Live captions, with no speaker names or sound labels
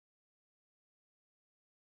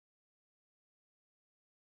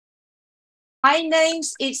My name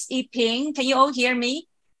is Yiping. Can you all hear me?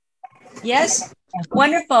 Yes?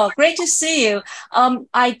 Wonderful. Great to see you.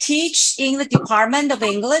 I teach in the Department of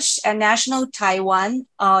English at National Taiwan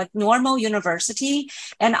Normal University,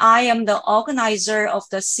 and I am the organizer of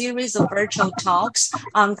the series of virtual talks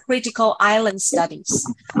on critical island studies.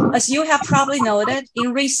 As you have probably noted,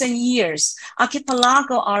 in recent years,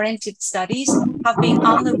 archipelago-oriented studies have been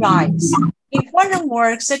on the rise. Important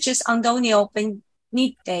work such as Antonio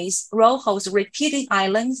Benitez Rojo's Repeating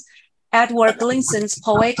Islands, Edward Glynson's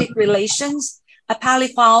Poetic Relations,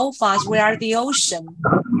 Apalifalfa's We Are the Ocean,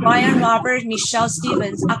 Brian Robert Michelle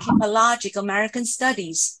Stevens' Archipelagic American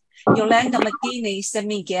Studies, Yolanda Medini, San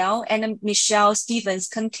Miguel, and Michelle Stevens'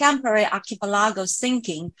 Contemporary Archipelago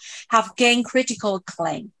Thinking have gained critical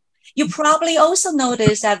acclaim. You probably also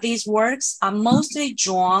noticed that these works are mostly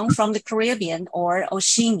drawn from the Caribbean or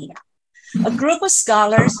Oceania. A group of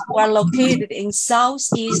scholars who are located in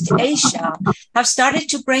Southeast Asia have started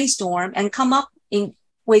to brainstorm and come up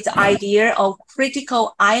with the idea of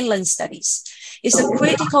critical island studies. It's a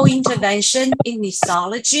critical intervention in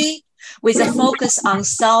mythology with a focus on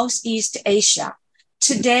Southeast Asia.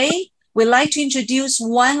 Today, we'd like to introduce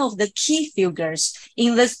one of the key figures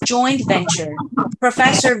in this joint venture,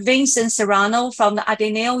 Professor Vincent Serrano from the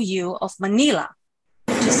Ateneo U of Manila,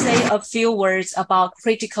 to say a few words about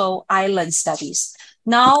critical island studies.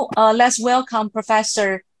 Now, let's welcome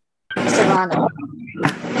Professor Serrano.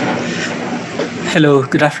 Hello,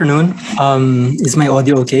 good afternoon. Is my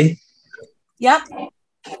audio okay? Yep.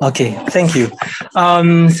 Okay, thank you.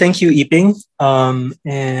 Thank you, Yiping.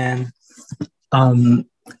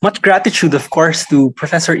 Much gratitude, of course, to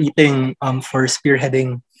Professor Yiping for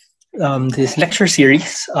spearheading this lecture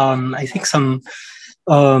series. I think some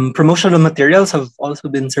promotional materials have also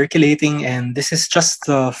been circulating, and this is just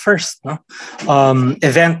the first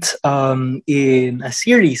event in a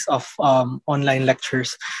series of online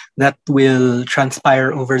lectures that will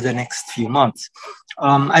transpire over the next few months.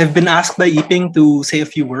 I've been asked by Yiping to say a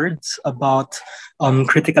few words about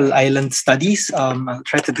critical island studies. I'll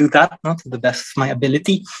try to do that to the best of my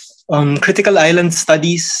ability. Critical island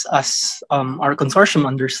studies, as our consortium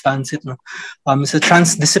understands it, is a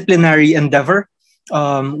transdisciplinary endeavor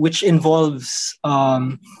which involves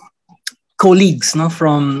colleagues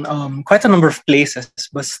from quite a number of places,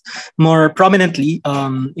 but more prominently,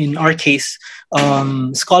 in our case,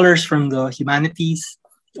 scholars from the humanities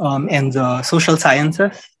and the social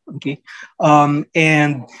sciences, okay?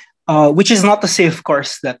 Which is not to say, of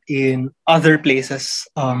course, that in other places,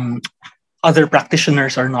 other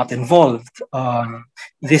practitioners are not involved.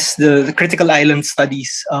 The critical island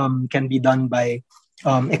studies can be done by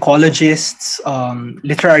ecologists,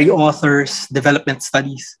 literary authors, development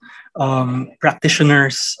studies,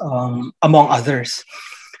 practitioners, among others.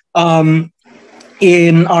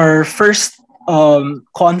 In our first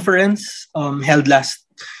conference held last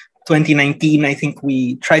 2019, I think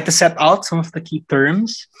we tried to set out some of the key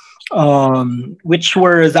terms, which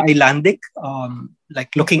were the islandic,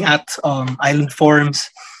 like looking at island forms,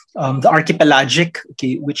 the archipelagic,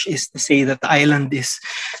 okay, which is to say that the island is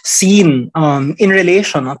seen in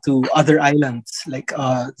relation to other islands, like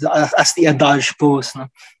as the adage goes,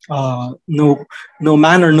 no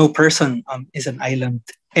man or no person is an island.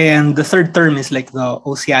 And the third term is like the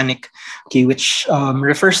oceanic, okay, which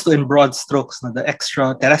refers to, in broad strokes, the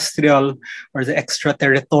extraterrestrial or the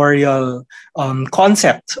extraterritorial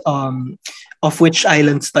concept of which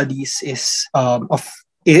island studies is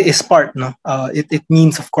part. It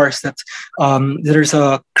means, of course, that there's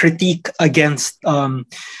a critique against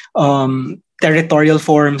territorial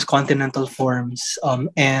forms, continental forms,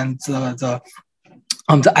 and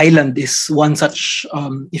the island is one such,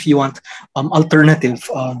 if you want, alternative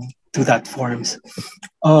to that forms.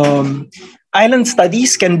 Island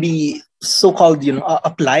studies can be so-called,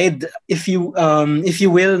 applied, if you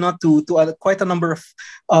will, not to quite a number of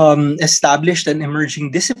established and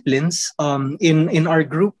emerging disciplines. In our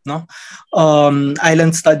group,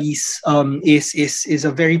 island studies is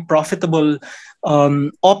a very profitable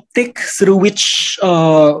optic through which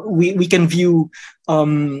we can view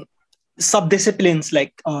subdisciplines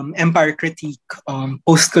like empire critique,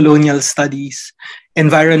 post-colonial studies,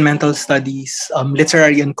 environmental studies,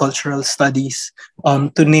 literary and cultural studies,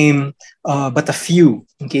 to name but a few.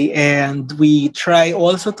 Okay, and we try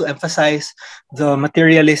also to emphasize the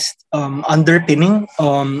materialist underpinning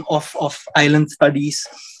of island studies.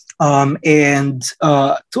 And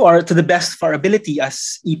to the best of our ability,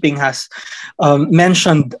 as Yiping has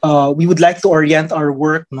mentioned, we would like to orient our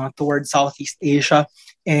work towards Southeast Asia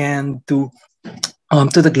and to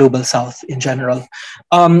to the Global South in general.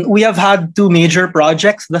 We have had two major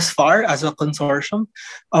projects thus far as a consortium,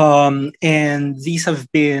 and these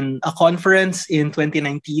have been a conference in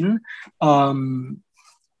 2019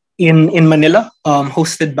 in Manila,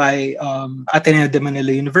 hosted by Ateneo de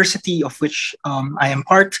Manila University, of which I am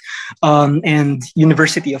part, and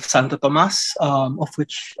University of Santo Tomas, of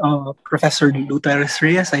which Professor Lontar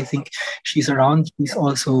Reyes, I think she's around. She's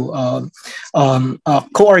also a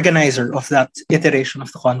co-organizer of that iteration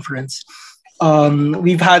of the conference.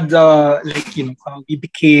 We've had we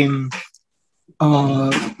became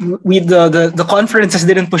the conferences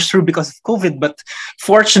didn't push through because of COVID, but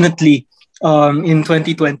fortunately, in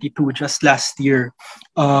 2022, just last year,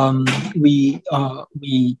 we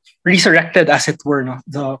resurrected, as it were, no,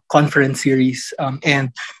 the conference series, and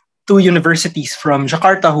two universities from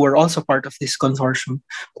Jakarta, who are also part of this consortium,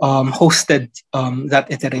 hosted that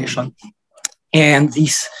iteration. And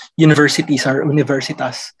these universities are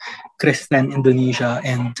Universitas Kristen Indonesia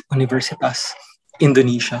and Universitas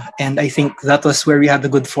Indonesia, and I think that was where we had the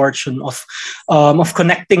good fortune of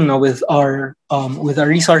connecting with our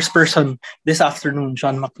resource person this afternoon,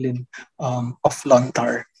 John Mcglynn, of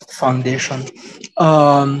Lontar Foundation.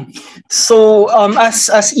 As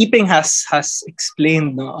Iping has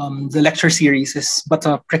explained, the lecture series is but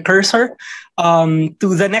a precursor to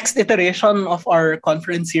the next iteration of our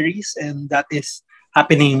conference series, and that is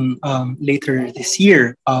happening later this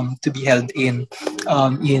year, to be held in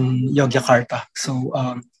Yogyakarta. So,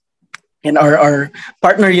 and our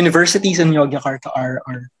partner universities in Yogyakarta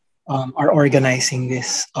are organizing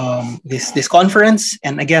this conference.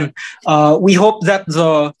 And again, we hope that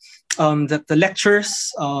the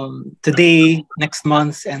lectures today, next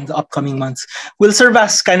month, and the upcoming months will serve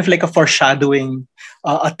as kind of like a foreshadowing,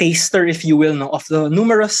 a taster, if you will, of the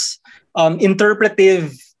numerous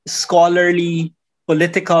interpretive, scholarly,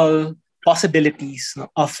 political possibilities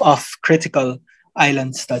of critical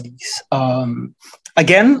island studies.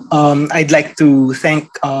 Again, I'd like to thank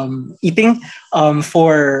Iping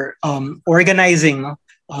for organizing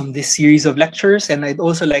this series of lectures, and I'd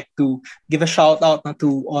also like to give a shout out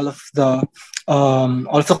to all of the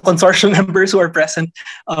consortium members who are present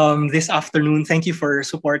this afternoon. Thank you for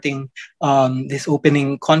supporting this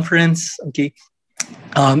opening conference. Okay.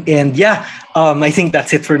 I think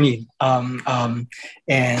that's it for me.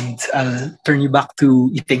 And I'll turn you back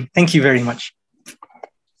to Iping. Thank you very much.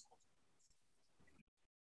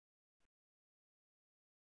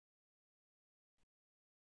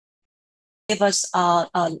 Give us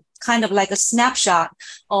kind of like a snapshot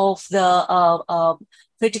of the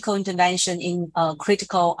critical intervention in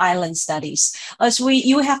critical island studies. As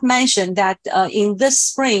you have mentioned that in this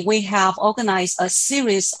spring, we have organized a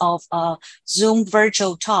series of Zoom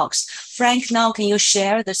virtual talks. Frank, now can you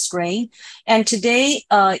share the screen? And today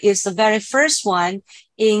is the very first one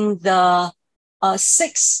in the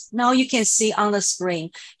 6. Now you can see on the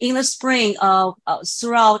screen. In the spring,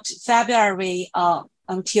 throughout February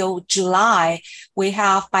until July, we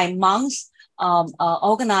have by month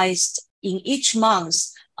organized in each month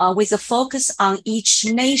with a focus on each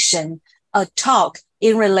nation, a talk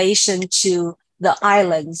in relation to the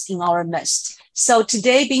islands in our midst. So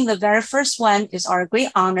today being the very first one, is our great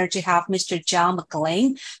honor to have Mr. John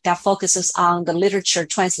Mcglynn that focuses on the literature,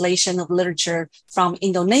 translation of literature from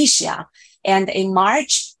Indonesia. And in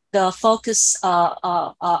March, the focus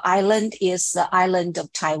island is the island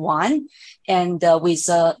of Taiwan, and with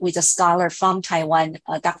a scholar from Taiwan,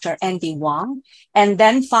 Dr. Andy Wang. And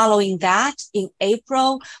then following that, in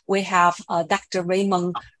April, we have Dr.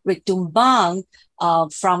 Raymond Ritumbang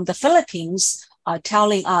from the Philippines,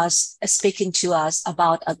 speaking to us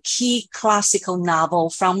about a key classical novel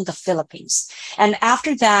from the Philippines. And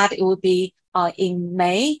after that, it will be in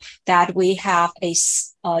May that we have a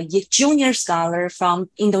junior scholar from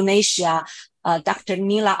Indonesia, Dr.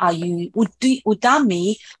 Nila Ayu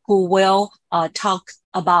Udami, who will talk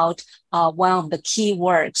about one of the key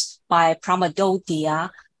works by Pramadodhya,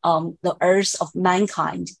 The Earth of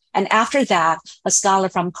Mankind. And after that, a scholar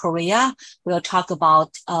from Korea will talk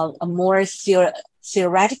about a more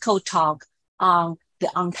theoretical talk on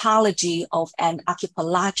the ontology of an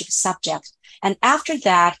archipelagic subject. And after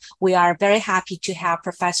that, we are very happy to have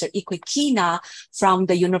Professor Ikwikina from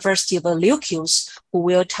the University of Ilokus, who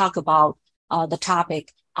will talk about the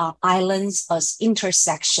topic islands as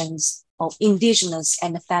intersections of indigenous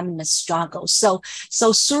and feminist struggles. So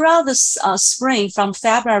throughout this spring, from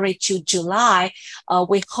February to July,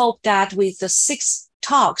 we hope that with the 6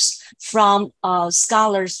 talks from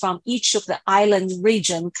scholars from each of the island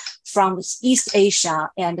region from East Asia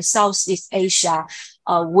and Southeast Asia,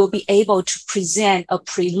 will be able to present a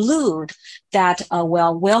prelude that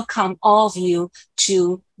will welcome all of you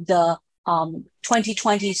to the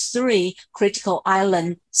 2023 Critical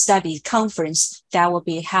Island Study Conference that will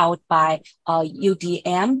be held by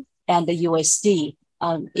UDM and the USD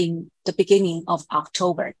in the beginning of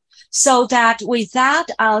October. So that with that,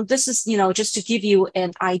 this is, just to give you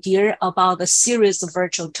an idea about the series of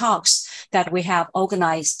virtual talks that we have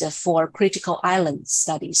organized for Critical Island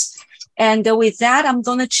Studies. And with that, I'm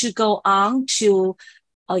going to go on to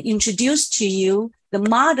introduce to you the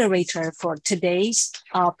moderator for today's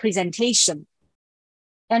presentation.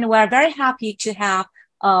 And we're very happy to have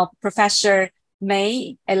Professor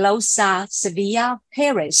May Eloisa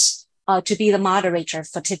Sevilla-Perez to be the moderator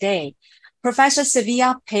for today. Professor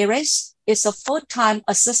Sevilla-Perez is a full-time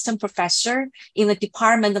assistant professor in the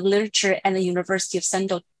Department of Literature at the University of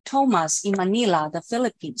Santo Tomas in Manila, the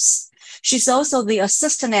Philippines. She's also the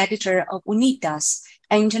assistant editor of UNITAS,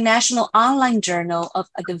 an international online journal of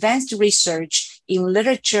advanced research in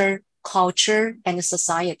literature, culture, and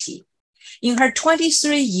society. In her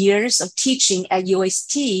 23 years of teaching at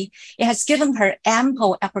UST, it has given her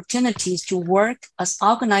ample opportunities to work as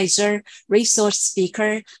organizer, resource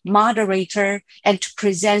speaker, moderator, and to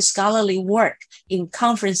present scholarly work in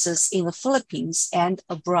conferences in the Philippines and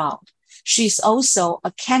abroad. She's also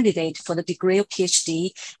a candidate for the degree of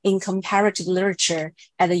PhD in comparative literature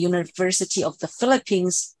at the University of the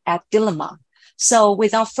Philippines at Diliman. So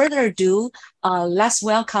without further ado, let's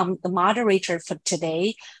welcome the moderator for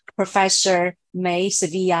today, Professor May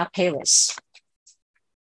Sevilla-Perez.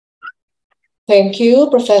 Thank you,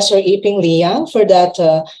 Professor Iping Liang, for that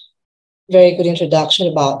very good introduction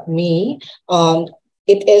about me.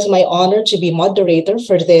 It is my honor to be moderator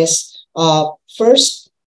for this first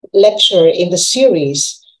lecture in the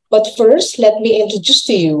series. But first, let me introduce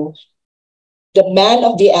to you the man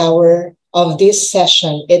of the hour of this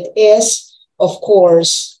session. It is, of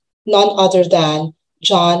course, none other than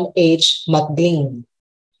John H. Mcglynn.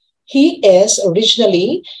 He is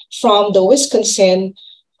originally from the Wisconsin,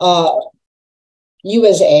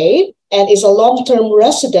 USA, and is a long-term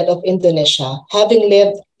resident of Indonesia, having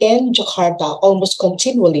lived in Jakarta almost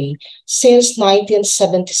continually since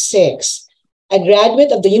 1976. A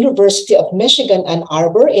graduate of the University of Michigan, Ann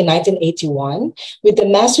Arbor in 1981 with a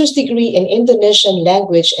master's degree in Indonesian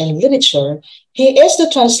language and literature. He is the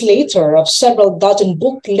translator of several dozen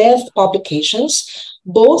book-length publications,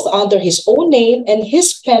 both under his own name and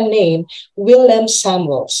his pen name, Willem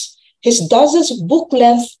Samuels. His dozens of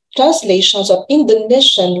book-length translations of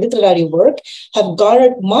Indonesian literary work have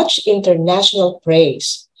garnered much international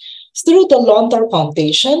praise. Through the Lontar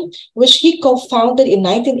Foundation, which he co-founded in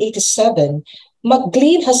 1987,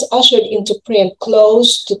 Mcglynn has ushered into print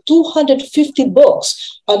close to 250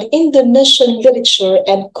 books on Indonesian literature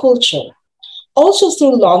and culture. Also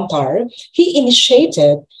through Lontar, he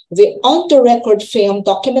initiated the On the Record Film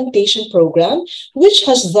Documentation Program, which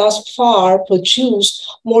has thus far produced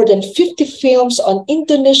more than 50 films on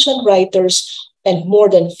Indonesian writers and more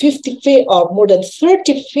than 30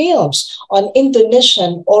 films on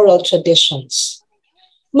Indonesian oral traditions.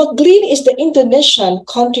 Mcglynn is the Indonesian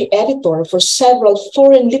country editor for several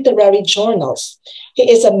foreign literary journals. He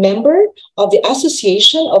is a member of the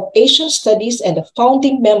Association of Asian Studies and a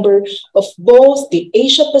founding member of both the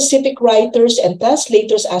Asia Pacific Writers and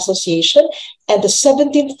Translators Association and the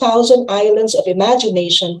 17,000 Islands of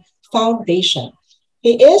Imagination Foundation.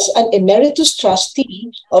 He is an emeritus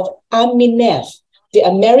trustee of AMINEF, the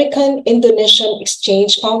American Indonesian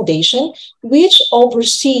Exchange Foundation, which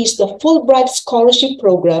oversees the Fulbright Scholarship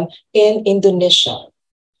Program in Indonesia.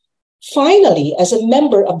 Finally, as a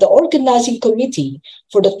member of the organizing committee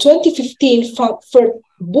for the 2015 Frankfurt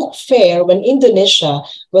Book Fair when Indonesia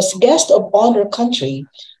was guest of honor country,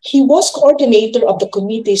 he was coordinator of the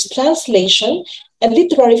committee's translation and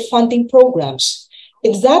literary funding programs.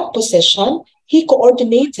 In that position, he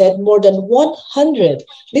coordinated more than 100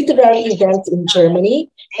 literary events in Germany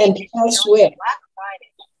and elsewhere.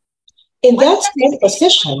 In that same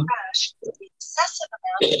position,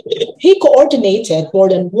 he coordinated more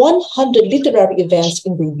than 100 literary events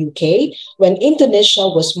in the UK when Indonesia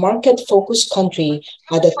was market-focused country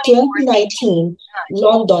at the 2019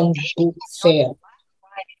 London Book Fair.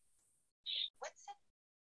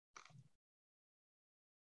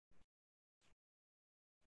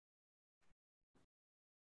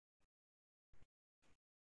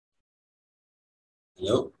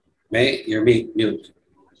 Hello? May, you're mute.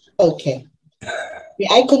 Okay. May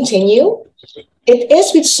I continue? It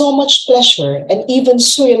is with so much pleasure and even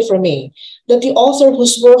surreal for me that the author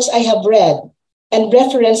whose works I have read and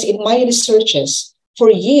referenced in my researches for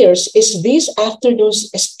years is this afternoon's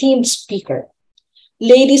esteemed speaker.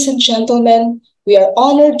 Ladies and gentlemen, we are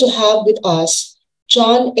honored to have with us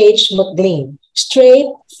John H. Mcglynn, straight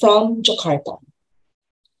from Jakarta.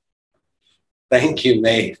 Thank you,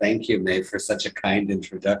 May. Thank you, May, for such a kind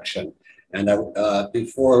introduction. And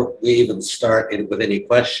before we even start with any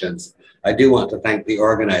questions, I do want to thank the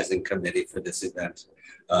organizing committee for this event,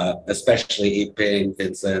 especially Iping,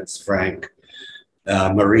 Vincent, Frank,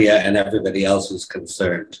 Maria, and everybody else who's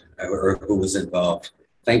concerned or who was involved.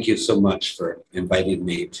 Thank you so much for inviting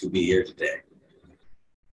me to be here today.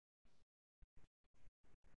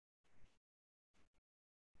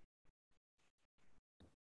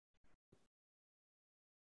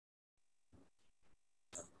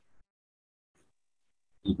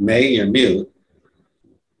 May, you're mute.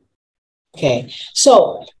 Okay,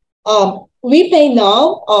 so we may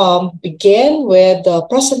now begin with the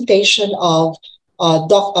presentation of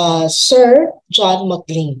Sir John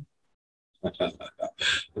Mcglynn.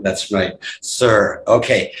 That's right, sir.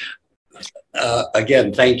 Okay.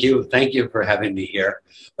 Again, thank you. Thank you for having me here.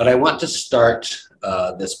 But I want to start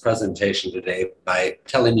this presentation today by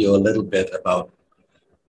telling you a little bit about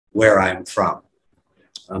where I'm from.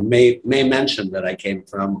 May mentioned that I came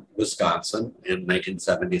from Wisconsin in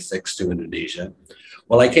 1976 to Indonesia.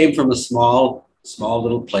 Well, I came from a small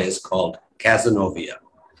little place called Cazenovia.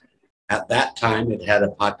 At that time, it had a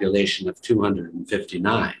population of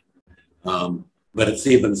 259, but it's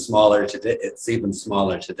even smaller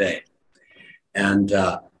today. And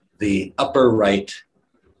the upper right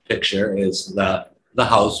picture is the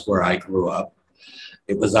house where I grew up.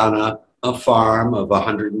 It was on a farm of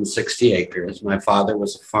 160 acres. My father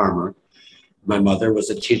was a farmer. My mother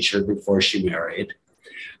was a teacher before she married.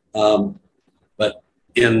 But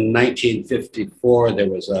in 1954, there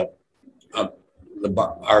was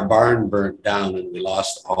our barn burnt down and we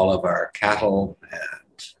lost all of our cattle and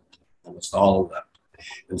almost all of them.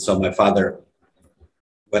 And so my father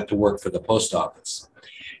went to work for the post office.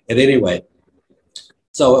 And anyway,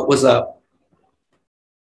 so it was a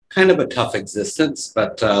kind of a tough existence,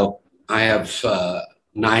 but I have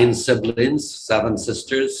 9 siblings, 7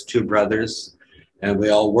 sisters, 2 brothers, and we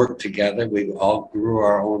all worked together. We all grew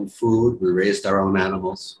our own food. We raised our own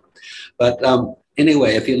animals. But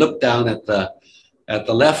anyway, if you look down at the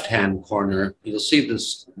left-hand corner, you'll see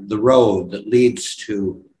the road that leads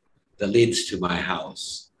to my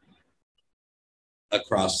house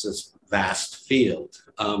across this vast field.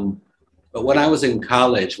 But when I was in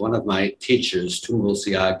college, one of my teachers, Tunggul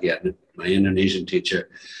Siagian, my Indonesian teacher,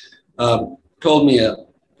 told me a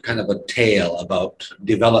kind of a tale about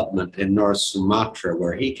development in North Sumatra,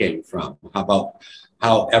 where he came from, about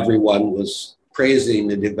how everyone was praising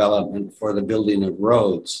the development for the building of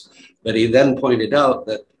roads. But he then pointed out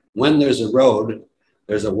that when there's a road,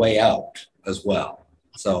 there's a way out as well.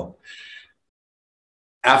 So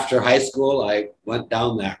after high school, I went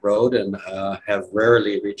down that road and have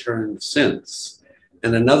rarely returned since.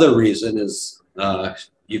 And another reason is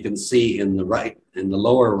you can see in the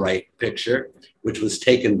lower right picture, which was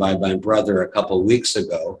taken by my brother a couple weeks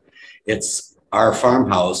ago. It's our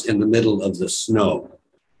farmhouse in the middle of the snow.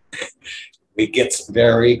 It gets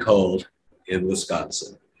very cold in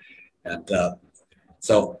Wisconsin, and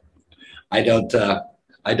so I don't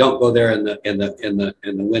go there in the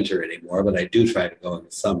winter anymore, but I do try to go in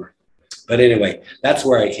the summer. But anyway, that's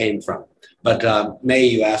where I came from. But May,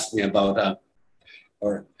 you asked me about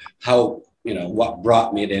or how, what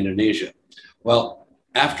brought me to Indonesia. Well,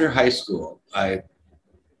 after high school,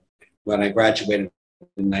 when I graduated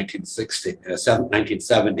in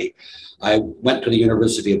 1970, I went to the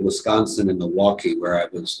University of Wisconsin in Milwaukee, where I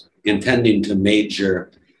was intending to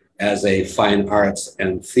major as a fine arts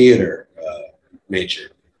and theater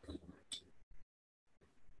major.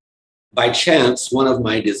 By chance, one of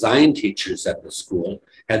my design teachers at the school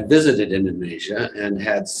had visited Indonesia and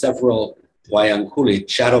had several wayang kulit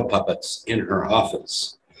shadow puppets in her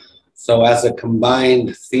office. So as a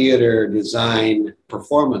combined theater design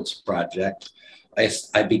performance project, I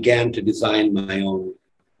began to design my own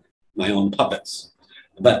puppets.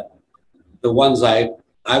 But the ones I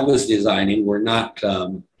was designing were not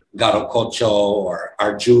Garokocho or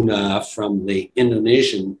Arjuna from the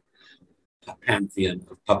Indonesian pantheon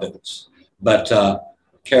of puppets, but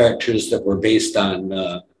characters that were based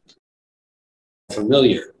on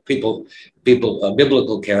familiar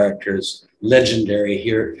biblical characters, legendary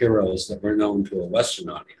heroes that were known to a Western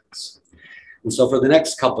audience. And so for the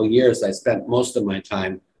next couple of years, I spent most of my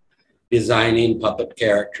time designing puppet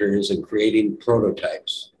characters and creating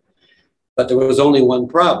prototypes. But there was only one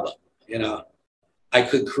problem, I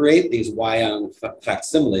could create these wayang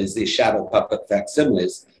facsimiles, these shadow puppet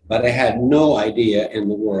facsimiles, but I had no idea in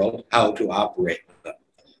the world how to operate them.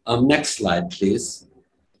 Next slide, please.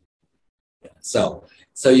 So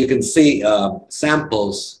you can see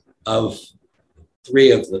samples of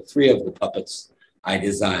three of the puppets I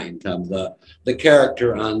designed. The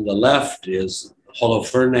character on the left is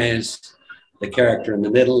Holofernes. The character in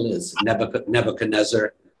the middle is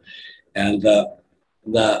Nebuchadnezzar, and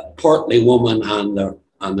the portly woman on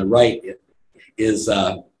the right is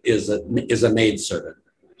a maidservant.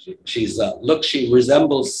 She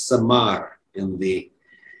resembles Samar in the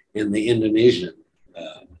Indonesian,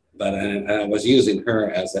 but I was using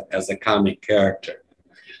her as a comic character.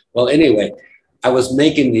 Well, anyway, I was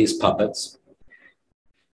making these puppets,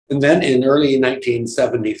 and then in early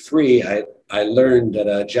 1973, I learned that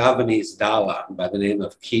a Javanese dalang by the name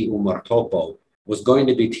of Ki Umartopo was going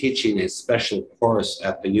to be teaching a special course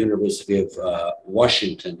at the University of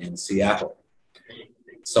Washington in Seattle.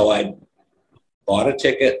 So I bought a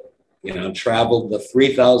ticket, traveled the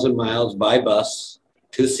 3,000 miles by bus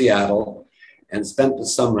to Seattle and spent the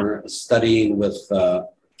summer studying with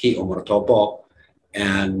Ki Umartopo.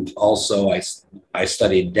 And also I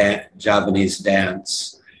studied Javanese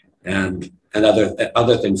dance and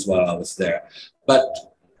other things while I was there. But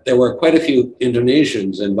there were quite a few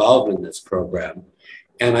Indonesians involved in this program,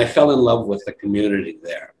 and I fell in love with the community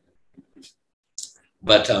there.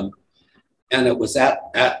 But and it was at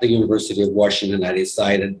the University of Washington I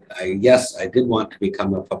decided, yes, I did want to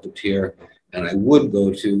become a puppeteer, and I would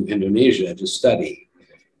go to Indonesia to study.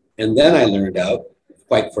 And then I learned out,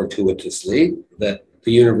 quite fortuitously, that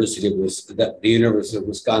the University of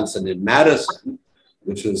Wisconsin in Madison,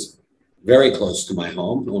 which was very close to my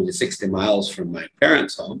home, only 60 miles from my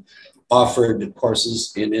parents' home, offered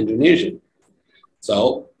courses in Indonesian.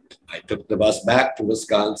 So I took the bus back to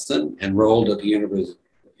Wisconsin, enrolled at the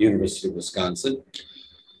University of Wisconsin,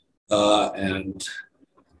 and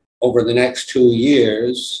over the next 2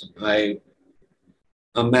 years, I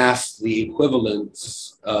amassed the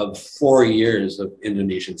equivalents of 4 years of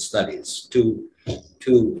Indonesian studies, two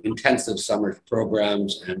intensive summer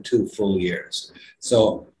programs and 2 full years.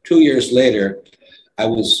 So 2 years later, I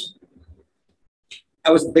was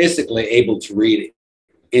basically able to read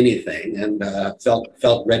anything and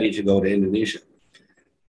felt ready to go to Indonesia.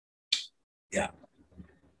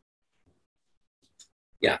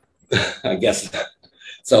 Yeah, I guess that.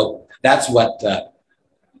 So that's what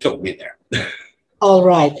took me there. All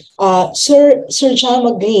right, Sir John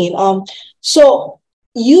Mcglynn. So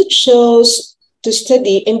you chose to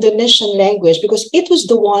study Indonesian language because it was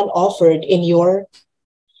the one offered in your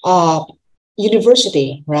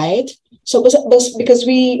university, right? So because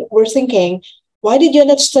we were thinking, why did you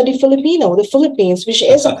not study Filipino, the Philippines, which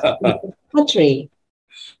is a country?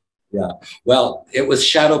 Yeah, well, it was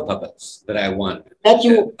shadow puppets that I wanted. That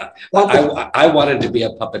you wanted. I wanted to be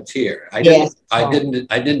a puppeteer. I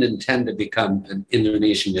didn't intend to become an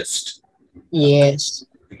Indonesianist. Yes.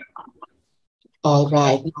 All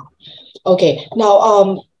right. Okay.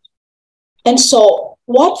 Now, and so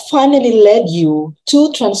what finally led you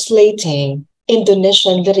to translating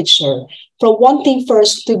Indonesian literature from wanting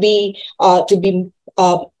first to be a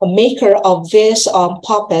maker of these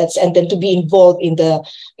puppets and then to be involved in the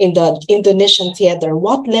Indonesian theater?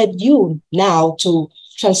 What led you now to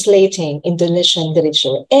translating Indonesian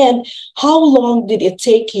literature, and how long did it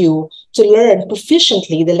take you to learn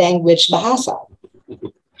proficiently the language Bahasa?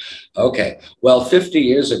 Okay, well, 50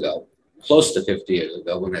 years ago, close to 50 years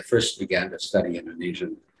ago, when I first began to study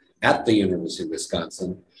Indonesian at the University of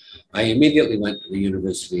Wisconsin, I immediately went to the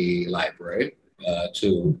university library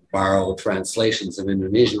to borrow translations of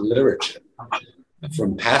Indonesian literature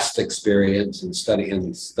from past experience and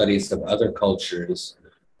studies of other cultures,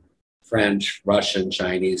 French, Russian,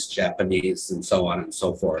 Chinese, Japanese, and so on and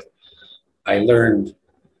so forth. I learned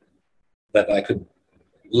that I could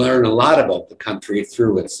learn a lot about the country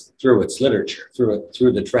through its literature,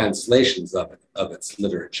 through the translations of its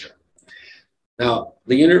literature. Now,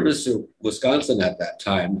 the University of Wisconsin at that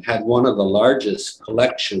time had one of the largest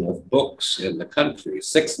collection of books in the country,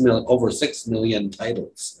 over 6 million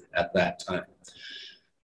titles at that time.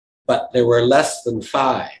 But there were less than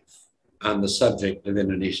 5 on the subject of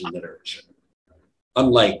Indonesian literature.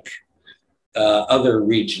 Unlike other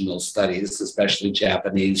regional studies, especially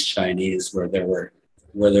Japanese, Chinese, where there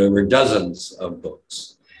were dozens of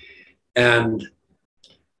books. And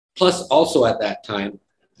plus also at that time,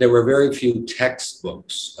 there were very few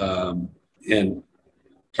textbooks and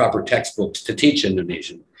proper textbooks to teach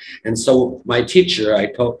Indonesian. And so my teacher,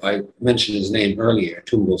 I mentioned his name earlier,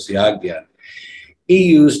 Tunggul Siagdian, he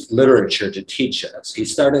used literature to teach us. He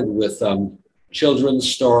started with children's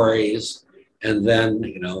stories, and then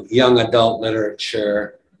young adult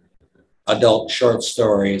literature, adult short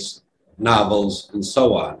stories, novels, and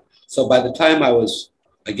so on. So by the time I was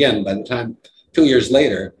again, by the time 2 years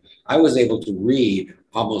later, I was able to read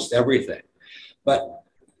almost everything. But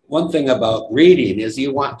one thing about reading is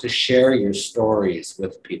you want to share your stories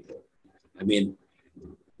with people. I mean,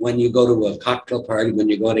 when you go to a cocktail party, when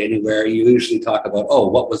you go to anywhere, you usually talk about, oh,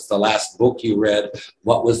 what was the last book you read?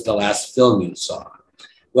 What was the last film you saw?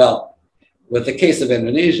 Well, with the case of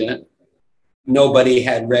Indonesia, nobody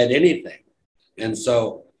had read anything. And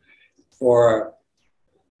so for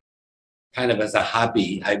kind of as a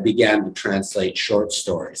hobby, I began to translate short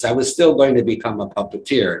stories. I was still going to become a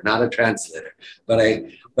puppeteer, not a translator, but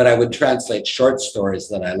I would translate short stories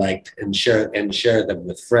that I liked and share them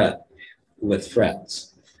with friends.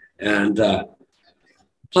 And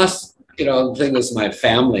plus, you know, the thing is my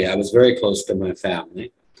family, I was very close to my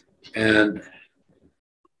family, and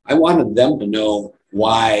I wanted them to know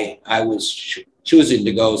why I was choosing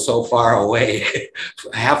to go so far away,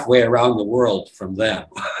 halfway around the world from them.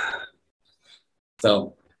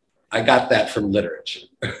 So I got that from literature.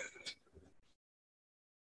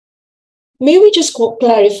 May we just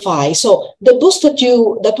clarify? So the books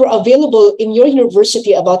that were available in your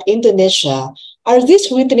university about Indonesia, are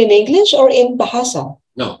these written in English or in Bahasa?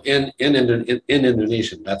 No, in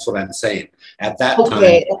Indonesian. That's what I'm saying. At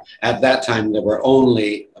that time, there were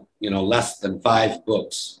only, you know, less than 5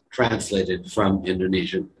 books translated from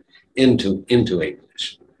Indonesian into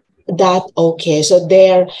English. So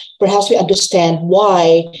there, perhaps we understand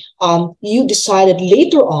why you decided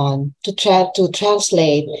later on to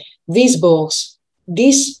translate these books,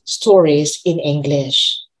 these stories in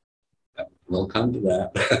English. We'll come to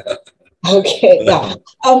that. Okay, yeah.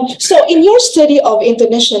 So in your study of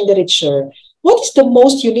Indonesian literature, what is the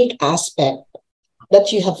most unique aspect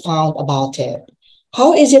that you have found about it?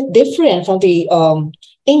 How is it different from the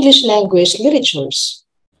English language literatures?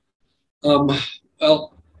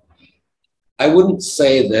 Well, I wouldn't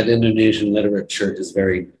say that Indonesian literature is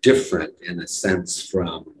very different in a sense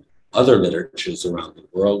from other literatures around the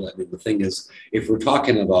world. I mean, the thing is, if we're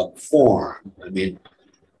talking about form, I mean,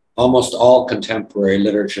 almost all contemporary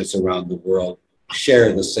literatures around the world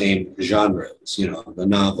share the same genres, you know, the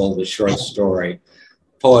novel, the short story,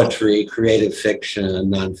 poetry, creative fiction,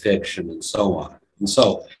 nonfiction, and so on. And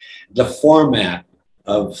so the format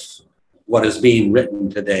of what is being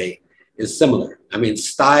written today is similar. I mean,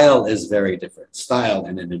 style is very different. Style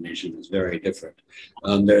in Indonesian is very different.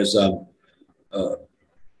 There's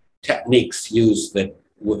techniques used that,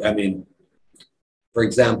 I mean, for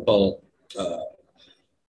example,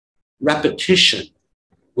 repetition,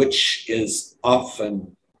 which is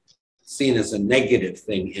often seen as a negative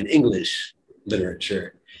thing in English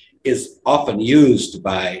literature, is often used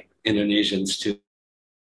by Indonesians to,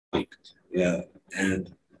 yeah,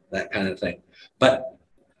 and that kind of thing. But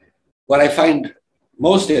what I find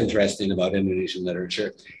most interesting about Indonesian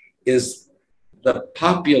literature is the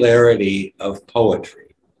popularity of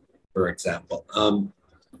poetry, for example.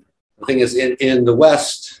 The thing is, in the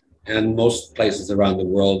West and most places around the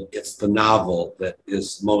world, it's the novel that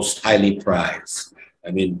is most highly prized.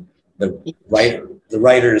 I mean, the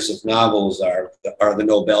writers of novels are the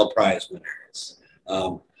Nobel Prize winners.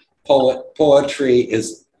 Poetry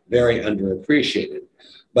is very underappreciated.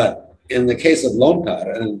 But in the case of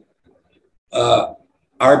Lontar, and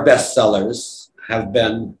our bestsellers have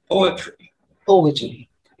been poetry. Poetry.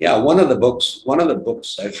 Yeah, one of the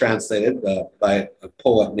books I translated by a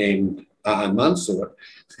poet named Mansur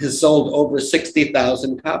has sold over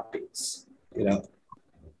 60,000 copies. You know,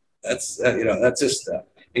 that's just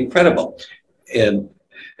incredible, and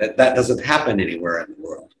that doesn't happen anywhere in the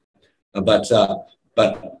world.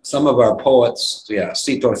 But some of our poets, yeah,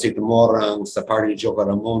 Sitor Situmorang, Sapardi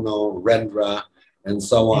Djoko Rendra, and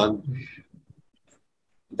so on,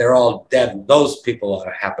 they're all dead. Those people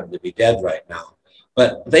happen to be dead right now.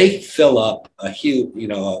 But they fill up a huge, you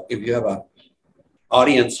know, if you have a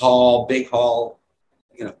audience hall, big hall,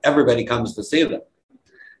 you know, everybody comes to see them,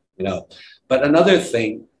 you know. But another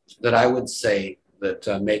thing that I would say that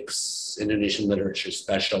makes Indonesian literature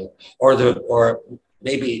special, or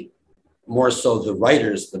maybe more so the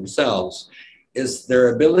writers themselves, is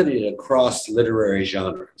their ability to cross literary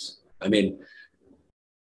genres. I mean,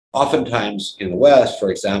 oftentimes in the West,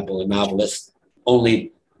 for example, a novelist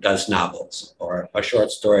only does novels, or a short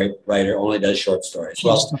story writer only does short stories.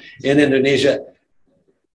 Well, in Indonesia,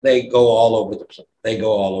 they go all over the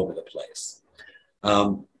place.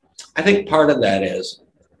 I think part of that is,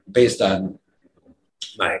 based on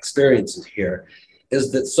my experiences here,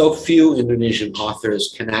 is that so few Indonesian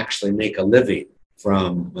authors can actually make a living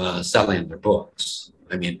from selling their books.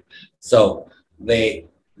 I mean, so they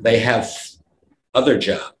have other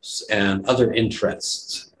jobs and other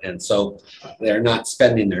interests. And so they're not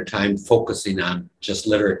spending their time focusing on just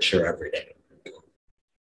literature every day.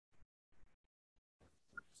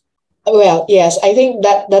 Well, yes, I think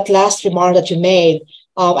that last remark that you made,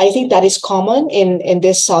 I think that is common in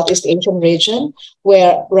this Southeast Asian region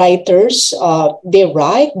where writers they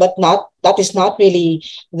write, but that is not really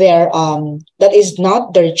that is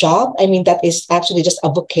not their job. I mean, that is actually just a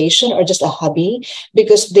vocation or just a hobby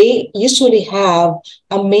because they usually have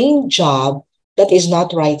a main job that is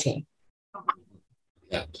not writing.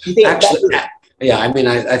 Yeah, actually, yeah. I mean,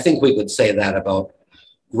 I think we could say that about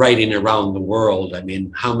writing around the world. I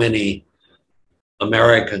mean, how many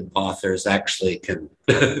American authors actually can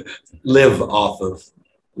live off of,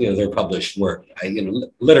 you know, their published work, you know,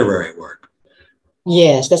 literary work?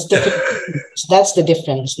 Yes, that's the difference. That's the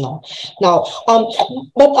difference. No, now,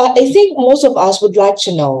 but I think most of us would like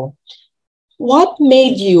to know what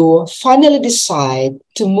made you finally decide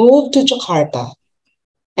to move to Jakarta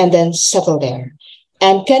and then settle there.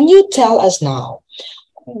 And can you tell us now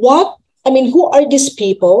who are these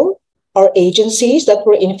people or agencies that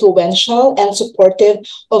were influential and supportive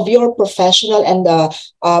of your professional and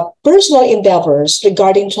personal endeavors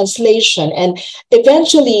regarding translation? And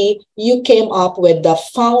eventually, you came up with the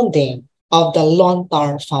founding of the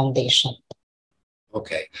Lontar Foundation.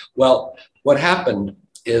 Okay. Well, what happened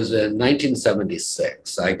is in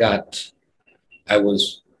 1976, I got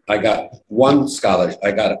one scholarship.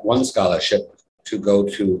 I got one scholarship to go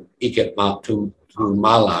to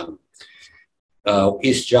Malang,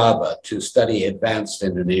 East Java, to study advanced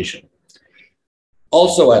Indonesian.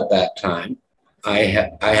 Also at that time, I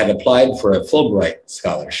had applied for a Fulbright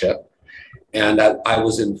scholarship, and I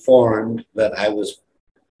was informed that I was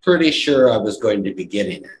pretty sure I was going to be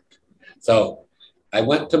getting it. So I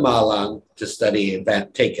went to Malang to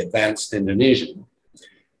take advanced Indonesian.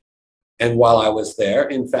 And while I was there,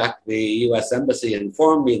 in fact, the US Embassy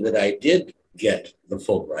informed me that I did get the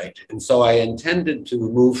Fulbright. And so I intended to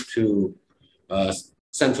move to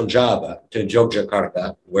Central Java, to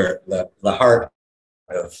Yogyakarta, where the heart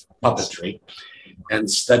of puppetry, and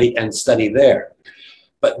study there.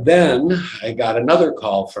 But then I got another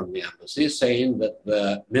call from the embassy saying that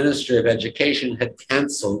the Ministry of Education had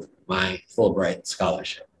canceled my Fulbright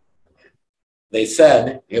scholarship. They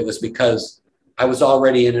said it was because I was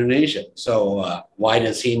already Indonesian. So why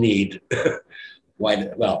does he need?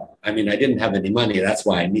 Well, I mean, I didn't have any money. That's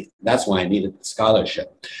why I needed the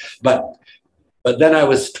scholarship. But then I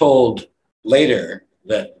was told later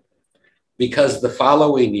that because the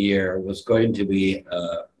following year was going to be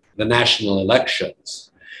the national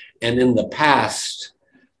elections, and in the past,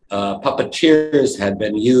 puppeteers had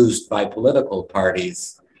been used by political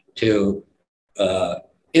parties to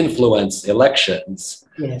influence elections.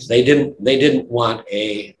 Yes. They didn't want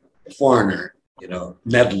a foreigner, you know,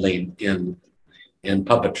 meddling in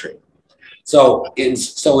puppetry. So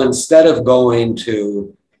instead of going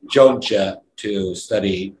to Jogja to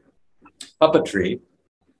study puppetry,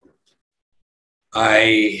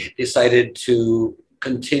 I decided to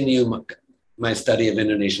continue my study of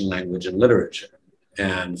Indonesian language and literature.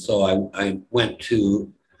 And so I went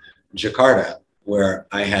to Jakarta, where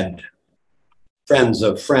I had friends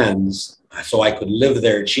of friends, so I could live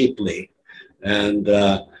there cheaply. And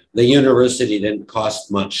the university didn't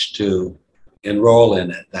cost much to enroll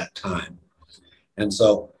in at that time. And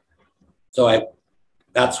so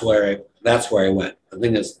that's where I went. The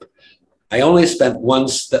thing is, I only spent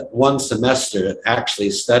one semester actually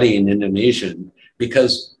studying Indonesian,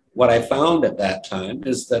 because what I found at that time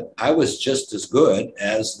is that I was just as good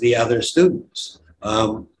as the other students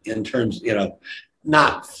in terms, you know,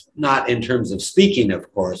 not in terms of speaking,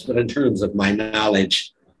 of course, but in terms of my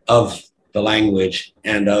knowledge of the language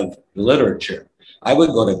and of the literature. I would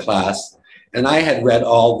go to class, and I had read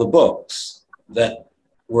all the books that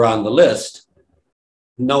were on the list.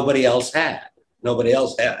 Nobody else had.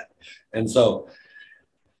 And so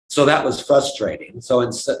that was frustrating.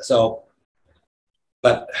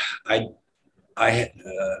 But I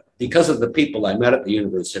because of the people I met at the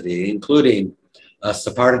university, including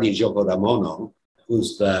Sapardi Djoko Damono,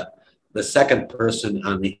 who's the second person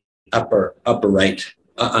on the upper right,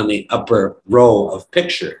 on the upper row of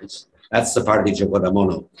pictures. That's Sapardi Djoko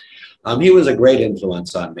Damono. He was a great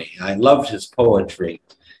influence on me. I loved his poetry,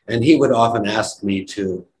 and he would often ask me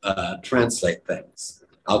to translate things.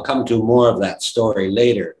 I'll come to more of that story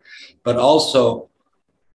later, but also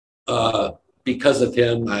because of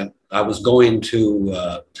him, I was going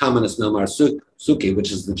to Taman Ismail Marzuki,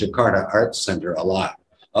 which is the Jakarta Arts Center, a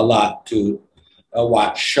lot to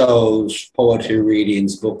watch shows, poetry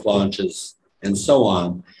readings, book launches, and so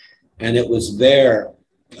on. And it was there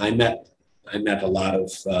I met I met a lot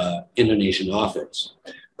of Indonesian authors.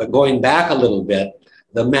 But going back a little bit,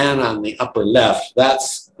 the man on the upper left,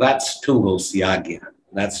 that's Tunggul Siagian.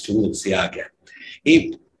 That's Tunggul Siagian.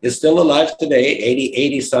 He is still alive today,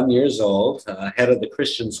 80 some years old, head of the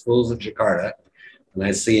Christian schools of Jakarta, and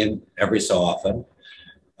I see him every so often.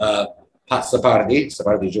 Pak Sapardi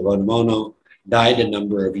Djogomono, died a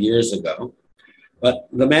number of years ago. But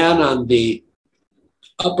the man on the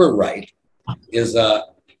upper right is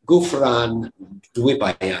Gufran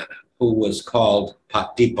Dwipayana, who was called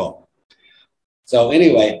Pak Dipo. So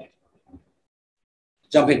anyway,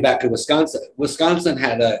 jumping back to Wisconsin, Wisconsin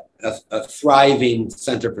had a thriving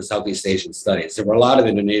Center for Southeast Asian Studies. There were a lot of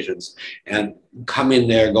Indonesians and come in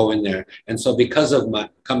there, go in there. And so because of my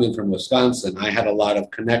coming from Wisconsin, I had a lot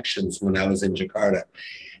of connections when I was in Jakarta.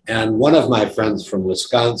 And one of my friends from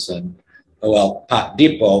Wisconsin, well, Pak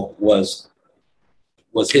Dipo was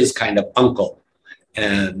his kind of uncle.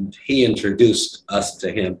 And he introduced us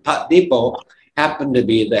to him. Pak Dipo happened to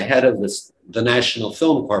be the head of the National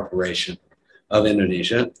Film Corporation of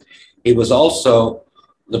Indonesia. He was also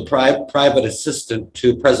the private assistant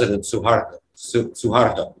to President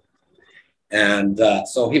Suharto. And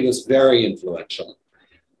so he was very influential.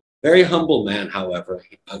 Very humble man, however.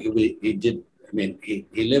 He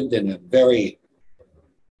lived in a very,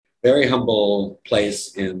 very humble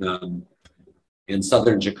place in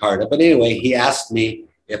southern Jakarta. But anyway, he asked me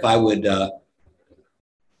if I would,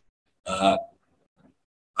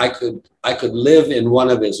 I could live in one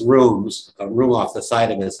of his rooms, a room off the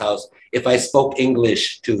side of his house, if I spoke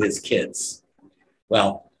English to his kids.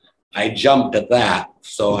 Well, I jumped at that,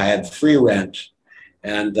 so I had free rent,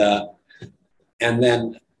 and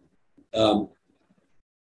then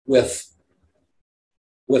with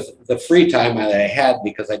the free time that I had,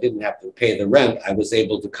 because I didn't have to pay the rent, I was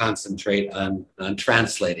able to concentrate on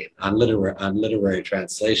translating, on literary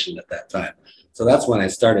translation at that time. So that's when I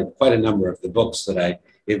started quite a number of the books that I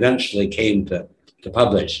eventually came to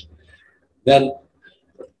publish. Then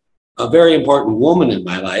a very important woman in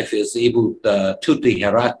my life is Ibu Tuti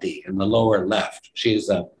Herati in the lower left. She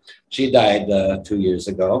died 2 years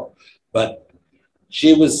ago, but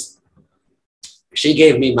she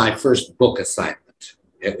gave me my first book assignment.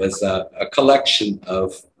 It was a collection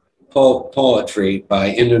of poetry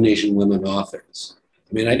by Indonesian women authors.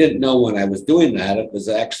 I mean, I didn't know when I was doing that, it was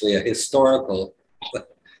actually a historical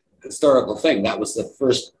thing. That was the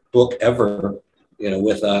first book ever,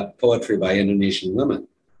 with poetry by Indonesian women.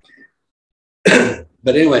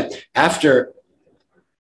 But anyway, after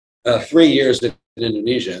 3 years in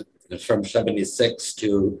Indonesia, from 76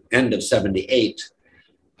 to end of 78,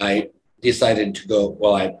 I decided to go,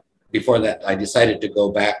 before that, I decided to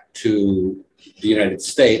go back to the United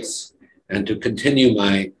States and to continue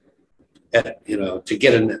to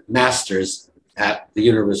get a master's at the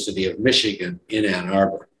University of Michigan in Ann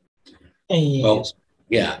Arbor. Yes.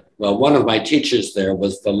 Well, one of my teachers there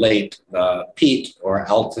was the late Pete or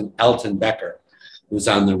Alton Becker, who's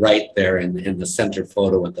on the right there in the center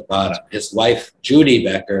photo at the bottom. His wife, Judy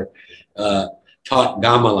Becker, taught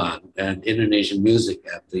gamelan and Indonesian music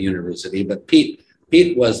at the university, but Pete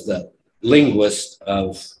was the linguist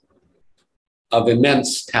of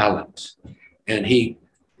immense talent, and he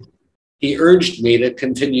urged me to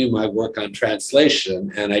continue my work on translation,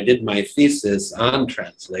 and I did my thesis on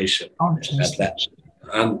translation. On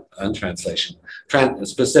translation,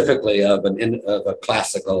 specifically of a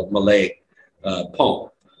classical Malay poem,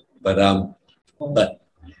 but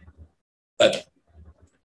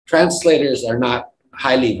translators are not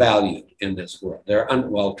highly valued in this world.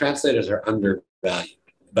 Translators are undervalued.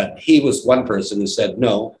 But he was one person who said,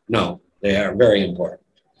 no, they are very important.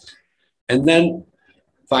 And then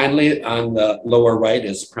finally, on the lower right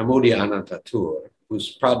is Pramudia Anantatur, who's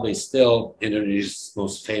probably still Indonesia's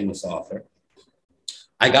most famous author.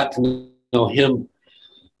 I got to know him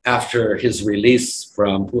after his release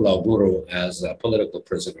from Pulau Buru as a political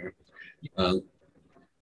prisoner.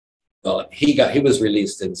 He was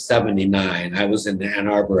released in 79. I was in Ann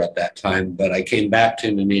Arbor at that time, but I came back to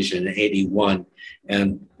Indonesia in 81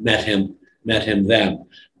 and met him then.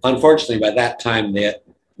 Unfortunately, by that time,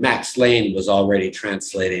 Max Lane was already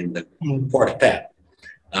translating the quartet.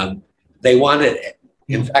 They wanted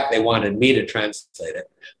me to translate it,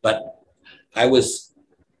 but I was,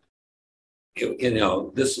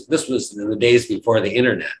 this was in the days before the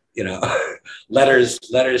internet. Letters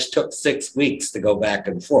took 6 weeks to go back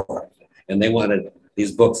and forth, and they wanted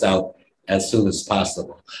these books out as soon as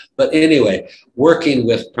possible. But anyway, working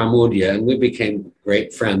with Pramudia, and we became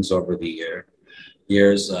great friends over the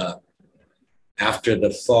years. After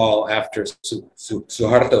the fall, after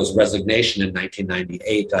Suharto's resignation in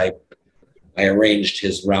 1998, I arranged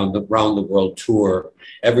his round the world tour.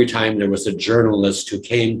 Every time there was a journalist who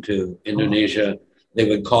came to Indonesia, they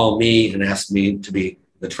would call me and ask me to be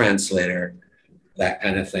the translator, that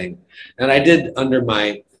kind of thing. And I did, under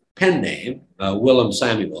my pen name, Willem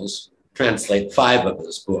Samuels, translate five of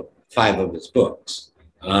his books.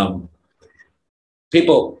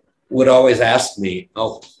 People would always ask me,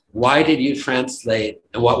 "Oh, why did you translate?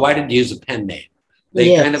 And why did you use a pen name?"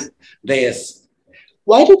 They kind of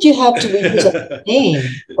Why did you have to use a name?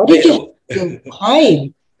 Why did you have to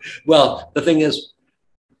hide? Well, the thing is,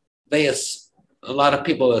 a lot of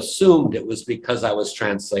people assumed it was because I was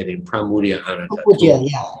translating Pramudia Ananta.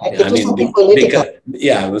 It was something political.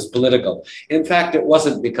 It was political. In fact, it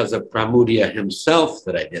wasn't because of Pramudia himself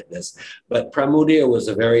that I did this, but Pramudia was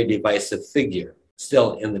a very divisive figure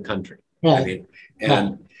still in the country. Right. I mean,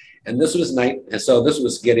 and this was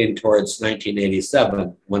getting towards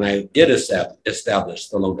 1987 when I did establish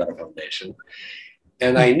the Lontar Foundation.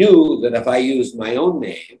 And I knew that if I used my own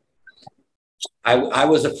name, I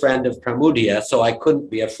was a friend of Pramudia, so I couldn't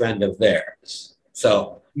be a friend of theirs.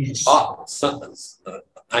 So I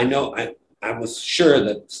was sure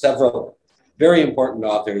that several very important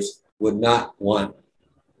authors would not want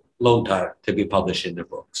Lontar to be published in their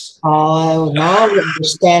books. Oh, now you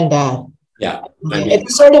understand that. Yeah. I mean,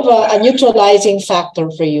 it's sort of a neutralizing factor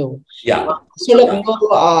for you. Yeah.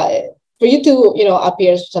 For you to,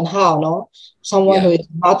 appear somehow, no? Someone who is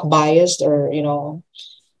not biased or,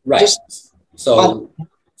 right. Just so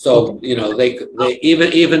they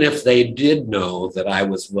even if they did know that I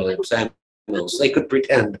was William Samuels, they could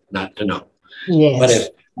pretend not to know. Yes.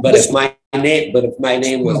 But if my name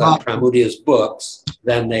was on Pramudia's books,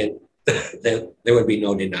 then there would be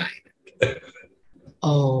no denying it.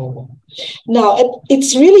 Oh, now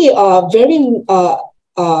it's really very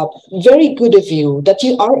good of you that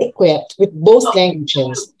you are equipped with both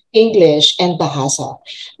languages, English and Bahasa,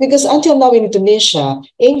 because until now in Indonesia,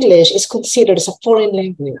 English is considered as a foreign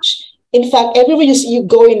language. In fact, everywhere you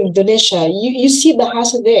go in Indonesia, you see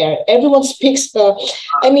Bahasa there. Everyone speaks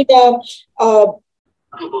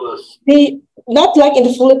not like in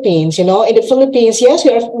the Philippines, In the Philippines, yes,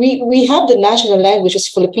 we have the national language is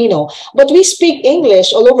Filipino, but we speak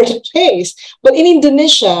English all over the place. But in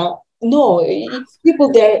Indonesia, no,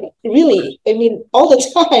 people there really, all the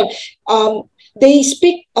time, they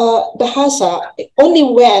speak Bahasa only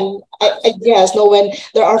when, I guess, when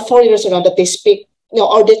there are foreigners around that they speak,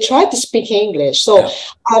 or they try to speak English. So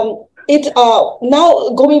now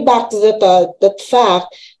going back to that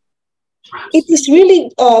fact, it is really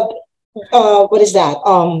what is that?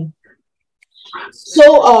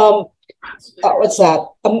 What's that?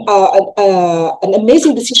 An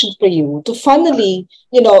amazing decision for you to finally,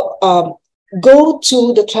 go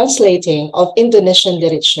to the translating of Indonesian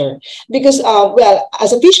literature. Because,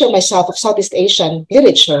 as a teacher myself of Southeast Asian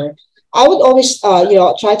literature, I would always,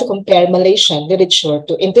 try to compare Malaysian literature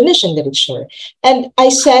to Indonesian literature. And I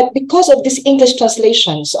said, because of these English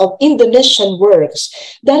translations of Indonesian works,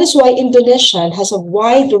 that is why Indonesian has a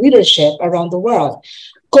wide readership around the world,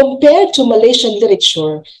 compared to Malaysian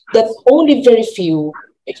literature that only very few,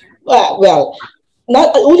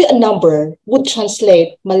 not only a number would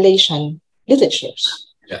translate Malaysian literatures.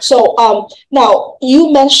 Yes. So now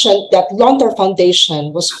you mentioned that Lontar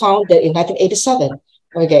Foundation was founded in 1987.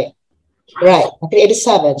 Okay. Right,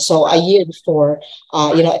 1987. So a year before,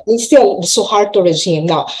 it's still the Suharto regime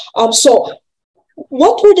now. So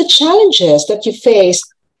what were the challenges that you faced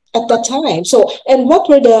at that time? So, and what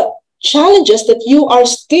were the challenges that you are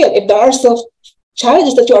still, if there are still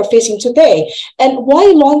challenges that you are facing today? And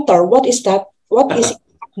why Lontar? What is that? What is its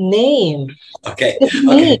name? Okay.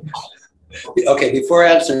 Okay. Before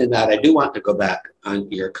answering that, I do want to go back on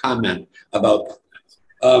your comment about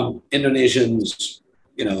Indonesians,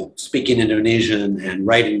 speaking Indonesian and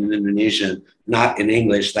writing in Indonesian, not in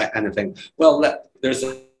English, that kind of thing. Well, there's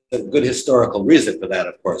a good historical reason for that,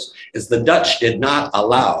 of course, is the Dutch did not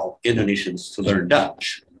allow Indonesians to learn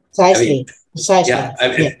Dutch. Precisely. Yeah,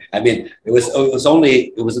 it was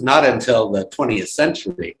not until the 20th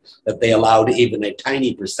century that they allowed even a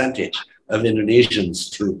tiny percentage of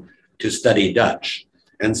Indonesians to study Dutch.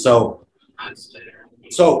 And so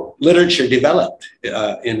literature developed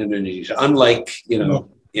in Indonesia, unlike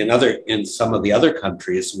in some of the other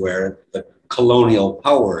countries where the colonial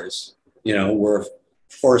powers, were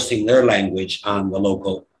forcing their language on the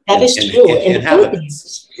local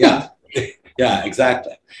inhabitants. Yeah,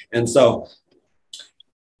 exactly. And so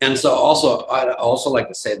also, I'd also like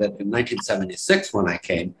to say that in 1976, when I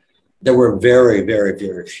came, there were very, very,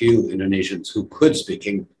 very few Indonesians who could speak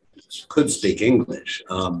English.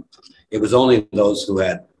 It was only those who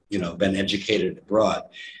had, been educated abroad.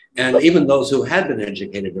 And even those who had been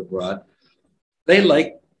educated abroad, they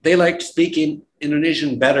liked speaking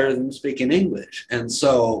Indonesian better than speaking English. And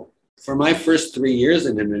so for my first 3 years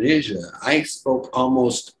in Indonesia, I spoke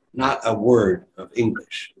almost not a word of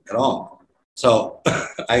English at all. So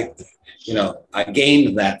I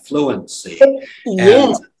gained that fluency.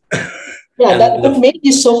 Yes. Yeah, that made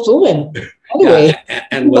you so fluent. Anyway. Yeah,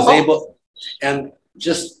 and was able, and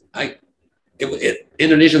just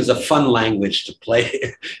Indonesian is a fun language to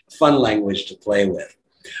play, with.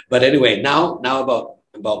 But anyway, now about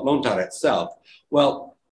Lontar itself.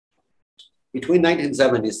 Well, between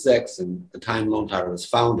 1976 and the time Lontar was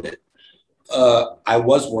founded, I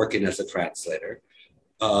was working as a translator,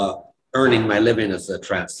 earning my living as a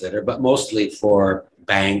translator, but mostly for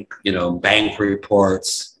bank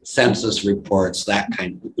reports, census reports, that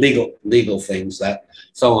kind of legal things, that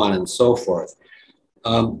so on and so forth.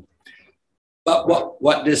 But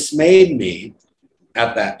what dismayed me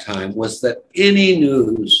at that time was that any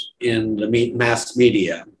news in the mass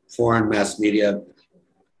media, foreign mass media,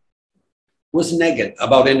 was negative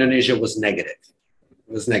about Indonesia. Was negative.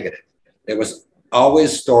 It was negative. There was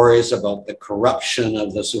always stories about the corruption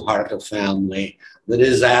of the Suharto family, the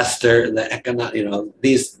disaster, the economic,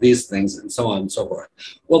 these things, and so on and so forth.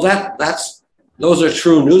 Well, those are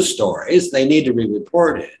true news stories. They need to be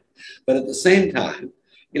reported, but at the same time,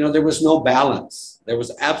 there was no balance. There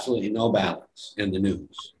was absolutely no balance in the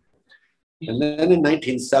news. And then in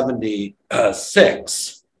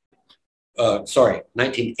 1986,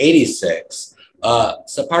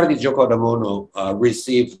 Sapardi Djoko Damono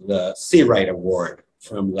received the Sea Right Award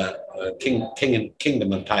from the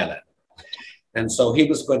Kingdom of Thailand. And so he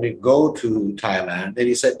was going to go to Thailand, and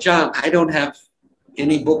he said, "John, I don't have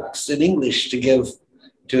any books in English to give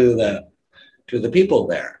to the people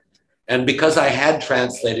there." And because I had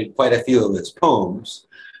translated quite a few of his poems,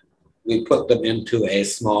 we put them into a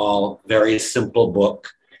small, very simple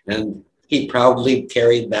book, and he proudly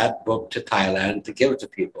carried that book to Thailand to give it to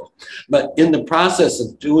people. But in the process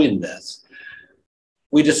of doing this,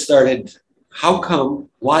 we just started,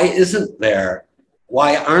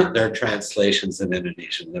 why aren't there translations in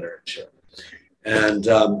Indonesian literature? And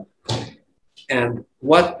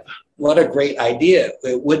what a great idea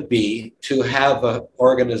it would be to have an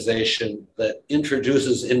organization that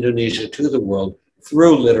introduces Indonesia to the world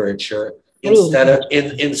through literature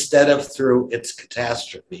instead of through its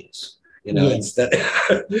catastrophes. Instead.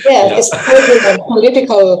 It's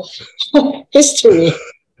political history.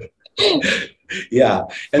 Yeah,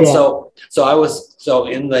 and so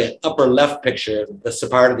in the upper left picture, the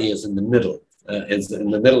Sapardi is in the middle. Is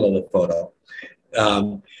in the middle of the photo,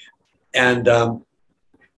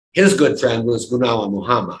 his good friend was Gunawan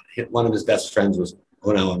Muhammad. One of his best friends was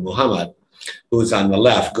Gunawan Muhammad, who's on the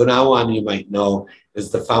left. Gunawan, you might know, is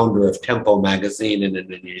the founder of Tempo magazine in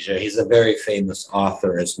Indonesia. He's a very famous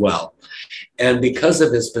author as well. And because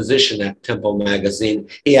of his position at Tempo magazine,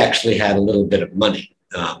 he actually had a little bit of money.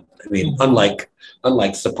 Unlike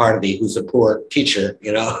Sapardi, who's a poor teacher,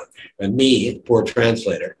 and me, poor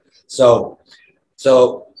translator. So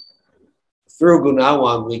through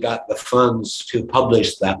Gunawan, we got the funds to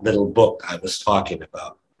publish that little book I was talking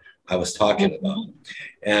about.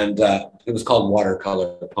 And it was called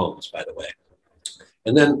Watercolor Poems, by the way.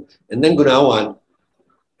 And then Gunawan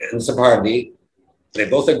and Sapardi, they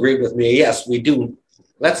both agreed with me. Yes, we do.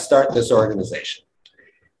 Let's start this organization.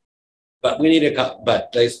 But we need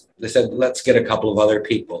they said, let's get a couple of other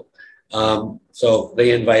people. So they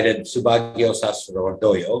invited Subagio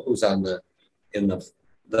Sastrodoyo, who's in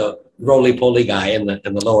the roly-poly guy in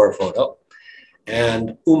the lower photo,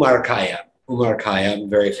 and Umar Khayyam. Umar Khayyam,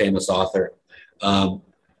 very famous author,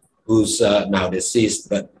 who's now deceased.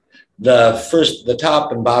 But the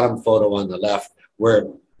top and bottom photo on the left were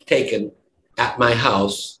taken at my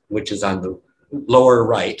house, which is on the lower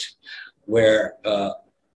right, where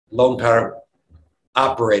Lontar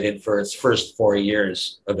operated for its first 4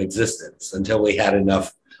 years of existence until we had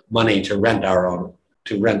enough money to rent our own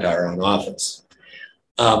office.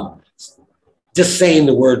 Just saying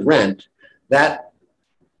the word rent, that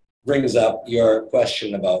brings up your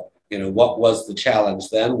question about, what was the challenge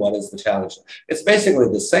then? What is the challenge? It's basically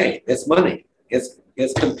the same. It's money. It's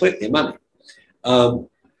completely money.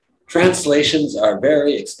 Translations are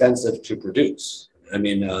very expensive to produce.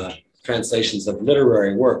 Translations of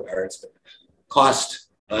literary work cost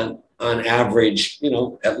on average,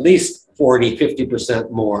 at least 40–50%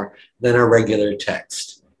 more than a regular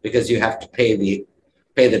text, because you have to pay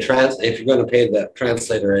if you're going to pay the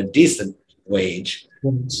translator a decent wage,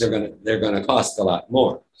 they're going to cost a lot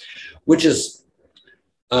more, which is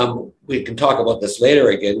we can talk about this later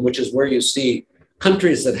again, which is where you see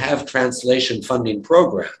countries that have translation funding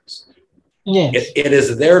programs, Yes. it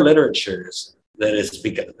is their literatures that is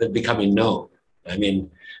becoming known. I mean,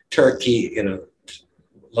 Turkey, you know,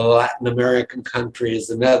 the Latin American countries,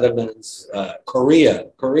 the Netherlands, Korea.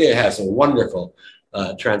 Korea has a wonderful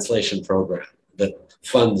translation program that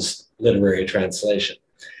funds literary translation.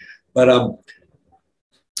 But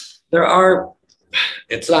there are,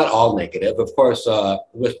 it's not all negative. Of course,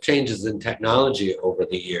 with changes in technology over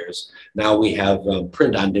the years, now we have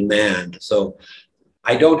print on demand. So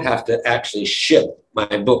I don't have to actually ship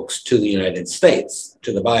my books to the United States,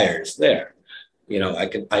 to the buyers there. You know,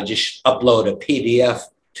 I just upload a PDF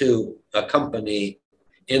to a company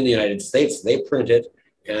in the United States, they print it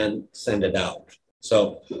and send it out.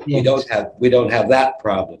 So Yes. we don't have that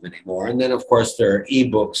problem anymore. And then of course there are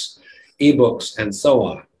ebooks and so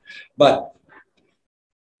on. But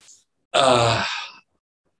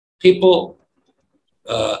people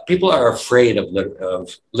are afraid of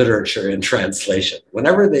literature in translation.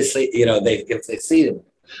 Whenever they say, you know, if they see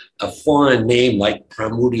a foreign name like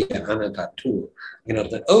Pramudia Anantatur, you know,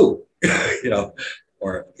 oh, you know,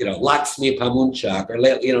 or you know, Lakshmi Pamunchak, or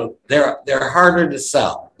you know, they're harder to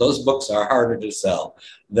sell. Those books are harder to sell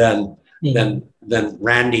than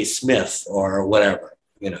Randy Smith or whatever,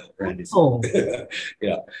 you know, Randy Smith. Oh. You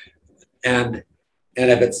know, and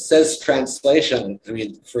if it says translation, I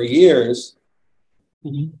mean, for years,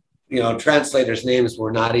 you know, translators' names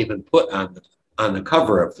were not even put on the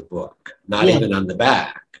cover of the book, not even on the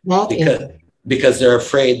back, because they're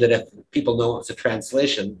afraid that if people know it's a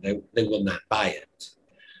translation, they will not buy it.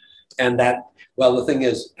 And that, well, the thing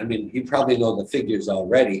is, I mean, you probably know the figures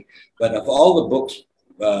already, but of all the books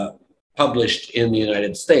published in the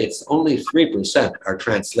United States, only 3% are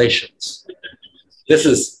translations. This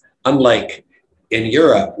is unlike in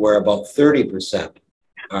Europe, where about 30%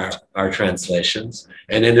 are translations,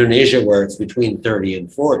 and Indonesia, where it's between 30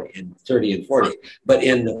 and 40. But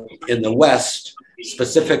in the West,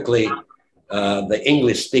 specifically the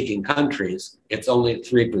English-speaking countries, it's only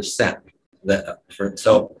 3%.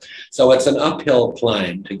 So it's an uphill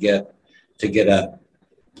climb to get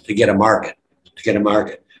a market.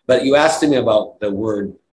 But you asked me about the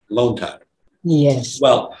word Lontar. Yes.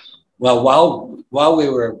 Well, while we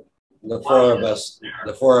were the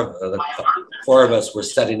four of us were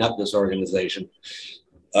setting up this organization.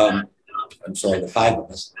 I'm sorry, the five of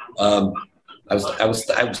us. I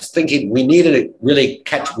was thinking we need a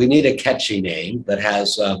catchy name that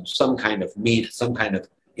has some kind of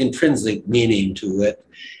intrinsic meaning to it.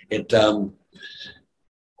 It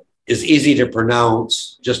is easy to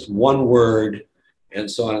pronounce, just one word, and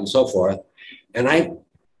so on and so forth. And I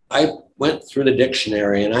went through the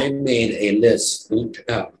dictionary and I made a list,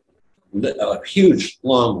 a huge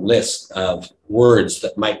long list of words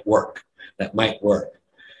that might work.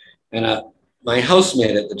 And my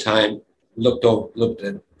housemate at the time looked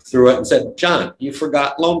through it and said, "John, you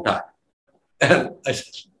forgot Lontar." And I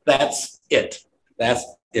said, "That's it.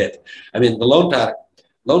 I mean, the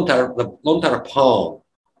Lontar palm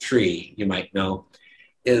tree, you might know,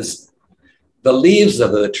 is the leaves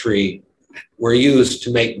of the tree were used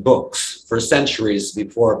to make books for centuries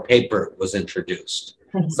before paper was introduced.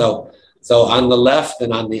 So on the left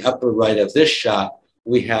and on the upper right of this shot,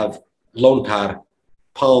 we have Lontar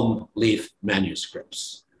palm leaf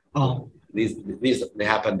manuscripts. Oh. These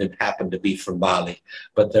happen to be from Bali,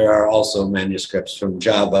 but there are also manuscripts from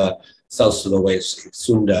Java, South Sulawesi,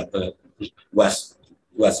 Sunda, West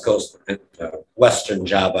Coast, Western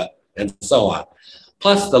Java, and so on.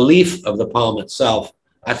 Plus the leaf of the palm itself,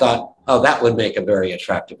 I thought, oh, that would make a very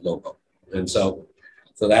attractive logo. And so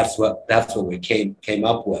that's what we came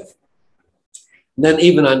up with. And then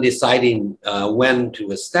even on deciding when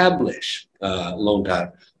to establish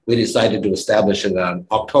Lontar, we decided to establish it on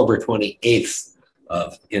October 28th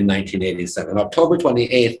in 1987. October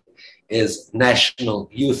 28th is National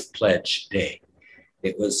Youth Pledge Day.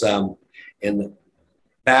 It was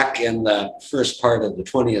back in the first part of the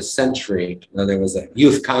 20th century, there was a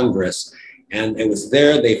youth congress, and it was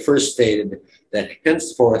there they first stated that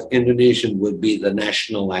henceforth Indonesian would be the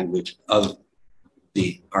national language of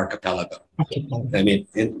the archipelago. I mean,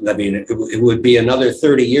 it would be another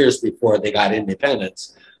 30 years before they got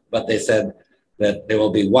independence, but they said that there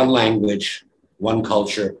will be one language, one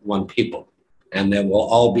culture, one people, and they will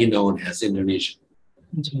all be known as Indonesian.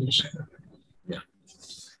 Yeah.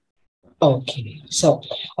 Okay. So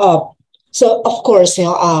of course, you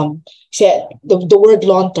know, the word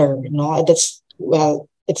Lontar, you know, that's, well,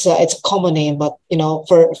 it's a common name, but you know,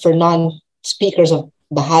 for non-speakers of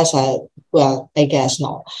Bahasa, well, I guess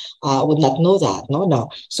no, would not know that. No.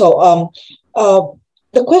 So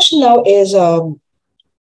the question now is,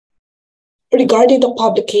 regarding the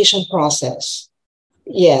publication process,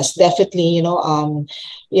 yes, definitely.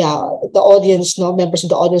 Yeah, the audience, no members of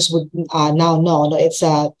the audience would now know. No, it's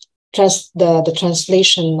the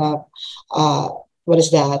translation. What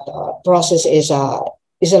is that process is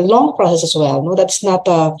a long process as well. No, that's not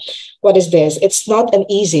what is this? It's not an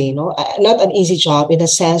easy, not an easy job in a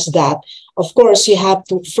sense that, of course, you have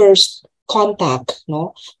to first contact,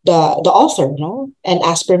 the author, and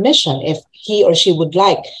ask permission if he or she would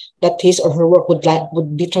like that his or her work would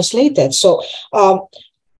be translated. So,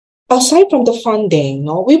 aside from the funding,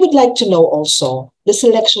 we would like to know also the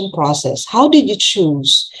selection process. How did you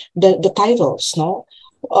choose the titles?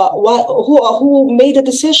 Who made the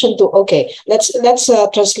decision to, okay, let's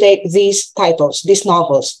translate these titles, these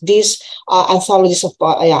novels, these anthologies of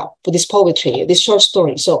this poetry, this short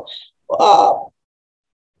story. So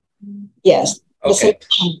yes, the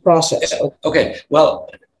selection process. Okay, well,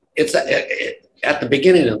 it's at the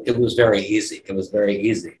beginning it was very easy. It was very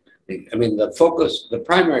easy. I mean, the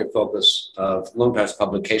primary focus of Lontar's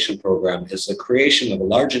publication program is the creation of a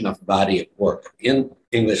large enough body of work in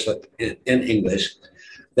English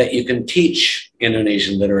that you can teach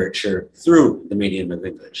Indonesian literature through the medium of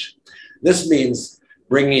English. This means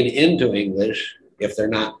bringing into English, if they're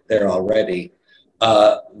not there already,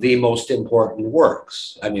 the most important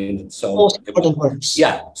works. I mean, so most important works.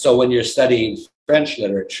 Yeah. So when you're studying French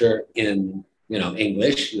literature in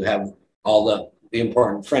English, you have all the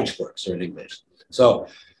important French works are in English. So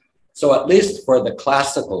at least for the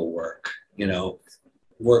classical work,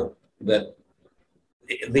 work that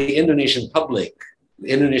the Indonesian public, the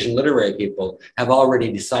Indonesian literary people have already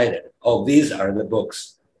decided, oh, these are the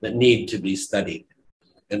books that need to be studied.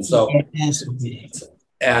 And so,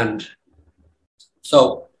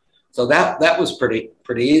 so that was pretty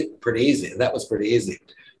easy. That was pretty easy.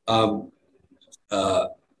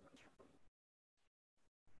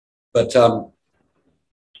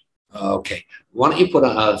 Okay, why don't you put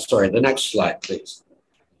on, sorry, the next slide, please.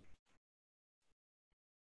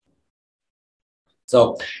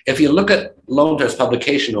 So if you look at Lontar's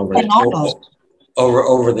publication over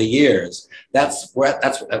the years, that's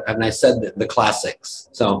and I said the classics.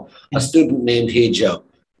 So a student named Hijo,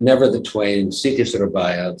 Never the Twain, Siti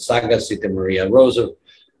Surabaya, Saga Sita Maria, Rosa,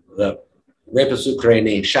 the Rapus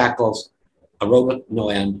Ukraini, Shackles, Aroma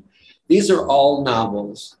No End. These are all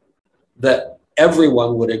novels that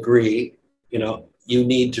everyone would agree, you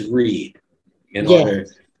need to read in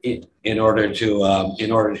order to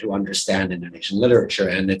understand Indonesian literature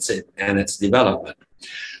and its development.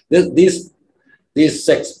 These eight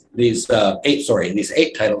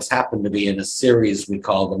titles happen to be in a series we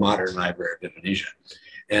call the Modern Library of Indonesia,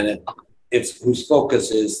 and it's whose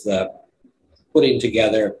focus is the putting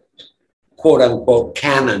together quote unquote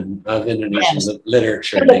canon of Indonesian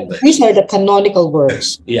literature in English. These are the canonical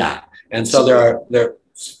works. Yeah. And so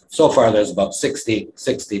so far there's about 60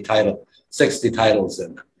 titles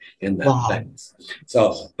in that things.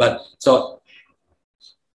 So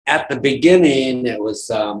at the beginning it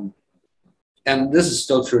was and this is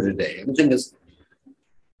still true today. The thing is,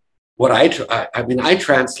 what I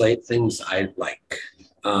translate things I like.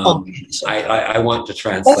 I want to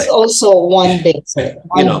translate. That's also one big thing.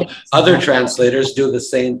 Other translators do the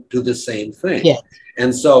same thing. Yeah.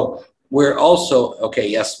 And so we're also, okay,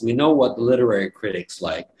 yes, we know what the literary critics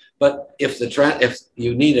like, but if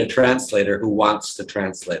you need a translator who wants to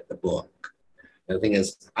translate the book, the thing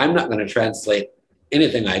is, I'm not going to translate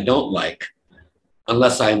anything I don't like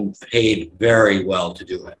unless I'm paid very well to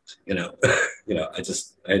do it. I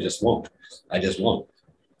just won't.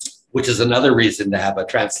 Which is another reason to have a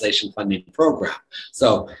translation funding program.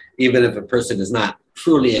 So even if a person is not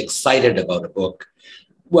truly excited about a book,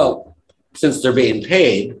 well, since they're being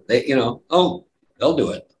paid, they, they'll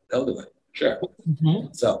do it. They'll do it. Sure.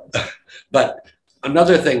 Mm-hmm. So, but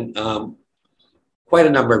another thing, quite a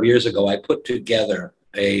number of years ago, I put together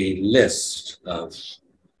a list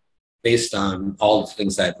based on all the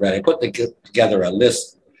things I've read. I put together a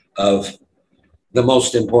list of the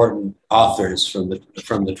most important authors from the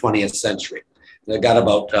 20th century. I got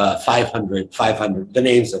about 500, the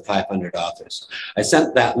names of 500 authors. I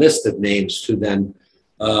sent that list of names to then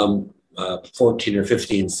 14 or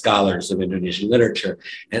 15 scholars of Indonesian literature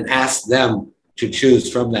and asked them to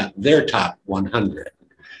choose from their top 100.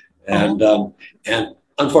 And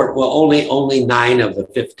unfortunately, well, only 9 of the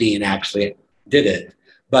 15 actually did it.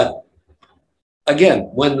 But again,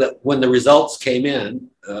 when the results came in,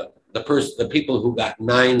 the people who got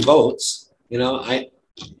 9 votes,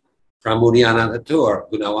 Pramudiana Natur,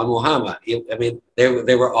 Gunawan Muhammad, I mean,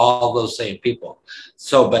 they were all those same people.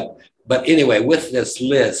 So, but anyway, with this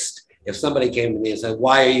list, if somebody came to me and said,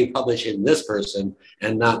 why are you publishing this person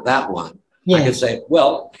and not that one? Yes. I could say,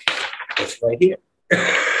 well, it's right here.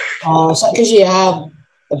 So because you have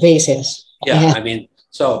a basis. Yeah, I mean,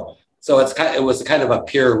 so it was kind of a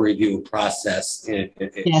peer review process.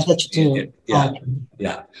 Yes, that's true. Yeah,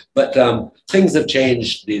 yeah. But things have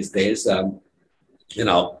changed these days. You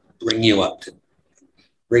know, bring you up to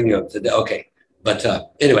okay. But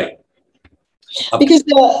anyway. Because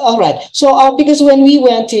all right. So because when we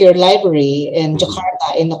went to your library in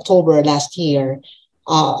Jakarta in October last year,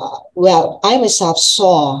 well, I myself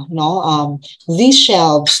saw these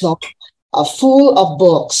shelves full of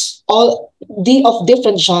books, all of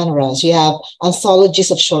different genres. You have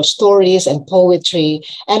anthologies of short stories and poetry,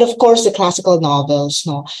 and of course the classical novels.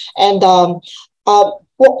 No, and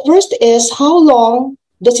well, first is how long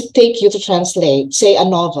does it take you to translate, say, a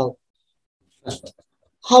novel?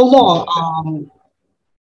 How long?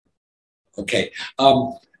 Okay.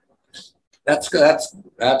 That's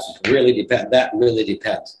really depend. That really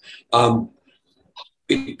depends.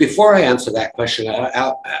 Before I answer that question,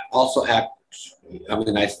 I also I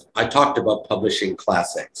mean, I talked about publishing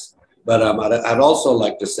classics, but I'd also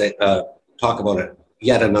like to say talk about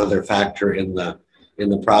yet another factor in the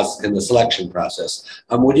selection process.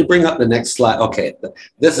 Would you bring up the next slide? Okay,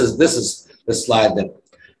 this is the slide that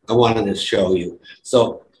I wanted to show you.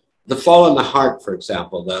 So, The Fall in the Heart, for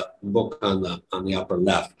example, the book on the upper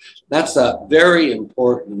left, that's a very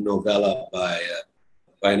important novella by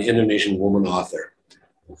an Indonesian woman author,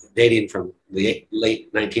 dating from the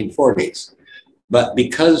late 1940s. But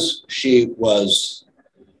because she was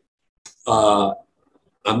a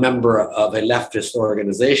member of a leftist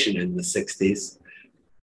organization in the 60s,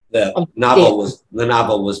 the novel was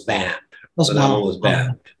banned. The novel was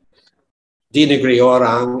banned. Di Negeri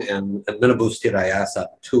Orang and Menebus Tirayasa,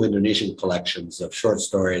 two Indonesian collections of short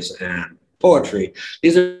stories and poetry.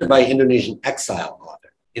 These are by Indonesian exile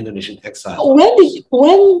author. When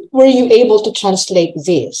were you able to translate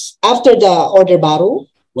this? After the Order Baru?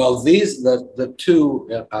 Well, the two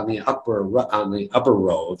on the upper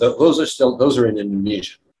row, those are in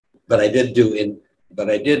Indonesian, but I did do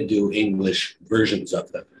English versions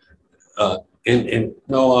of them.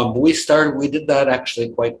 We did that actually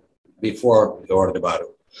quite before the Order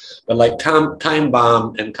Baru. But like Time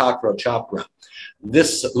Bomb and Cockroach Opera,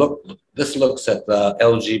 this looks at the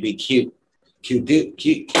LGBTQ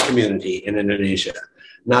community in Indonesia.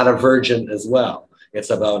 Not a Virgin as well. It's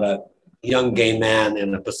about a young gay man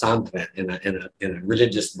in a pesantren, in a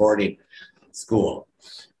religious boarding school.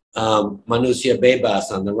 Manusia Bebas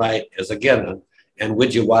on the right is again, and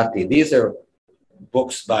Wijiwati. These are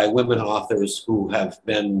books by women authors who have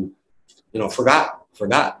been,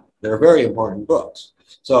 forgotten. They're very important books.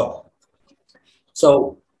 So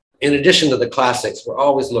in addition to the classics, we're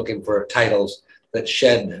always looking for titles that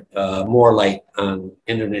shed more light on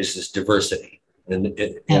Indonesia's diversity, and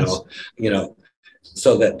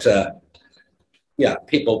so that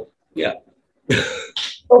people.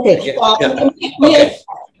 Okay.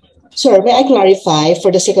 Sir, may I clarify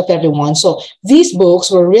for the sake of everyone? So these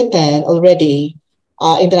books were written already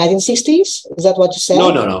in the 1960s? Is that what you said?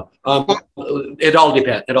 No. It all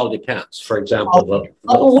depends. For example, the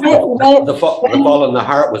Fall in the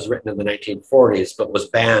Heart was written in the 1940s, but was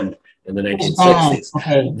banned in the 1960s.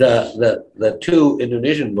 Okay. The two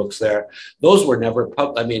Indonesian books there, those were never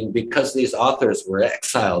published. I mean, because these authors were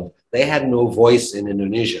exiled, they had no voice in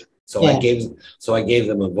Indonesia. So I gave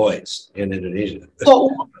them a voice in Indonesia. So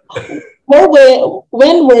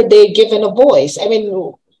when were they given a voice? I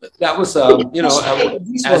mean, that was,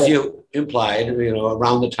 as you implied,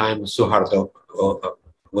 around the time Suharto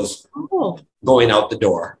was going out the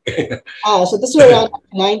door. So this was around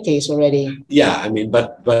the 90s already. Yeah, I mean,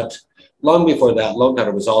 but long before that,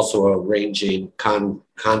 Lontar was also arranging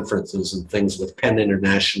conferences and things with PEN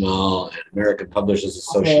International and American Publishers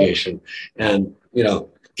Association, and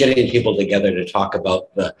getting people together to talk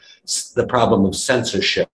about the problem of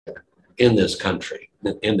censorship in this country.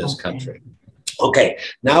 Okay,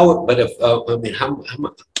 now, but if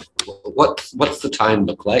what's the time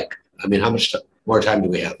look like? I mean, how much more time do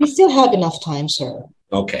we have? We still have enough time, sir.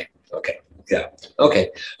 Okay.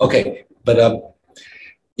 But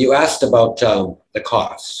you asked about the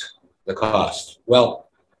cost. Well,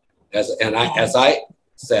 as I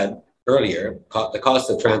said earlier, the cost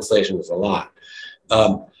of translation is a lot.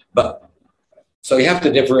 But so you have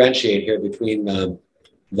to differentiate here between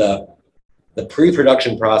the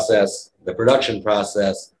pre-production process, the production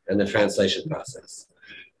process, and the translation process.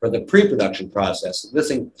 For the pre-production process,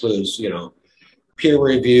 this includes, peer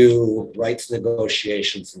review, rights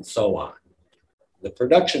negotiations, and so on. The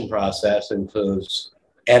production process includes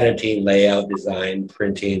editing, layout, design,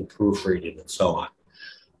 printing, proofreading, and so on.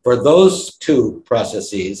 For those two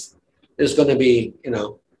processes, is going to be,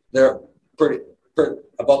 they're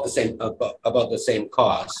about the same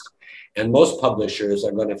cost. And most publishers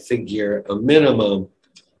are going to figure a minimum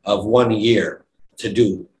of 1 year to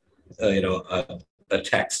do, a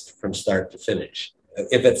text from start to finish.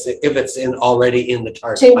 If it's already in the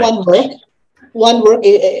target. Say one work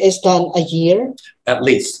is done a year. At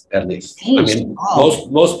least. I mean, wow.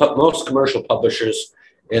 most commercial publishers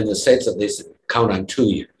in the States at least count on 2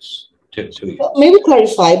 years. 2 years. Maybe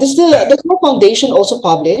clarify. Does the Core Foundation also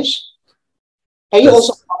publish? Are you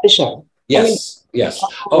also a publisher? Yes. Yes.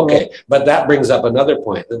 Okay. But that brings up another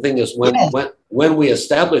point. The thing is, when we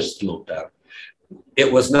established Lontar,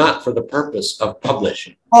 it was not for the purpose of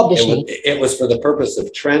publishing. It was for the purpose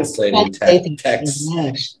of translating text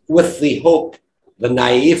with the hope, the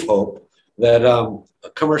naive hope, that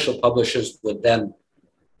commercial publishers would then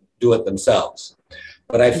do it themselves.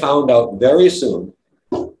 But I found out very soon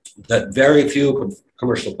that very few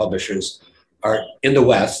commercial publishers are, in the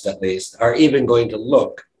West at least, are even going to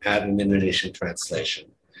look at an Indonesian translation.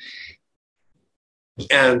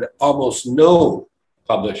 And almost no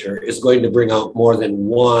publisher is going to bring out more than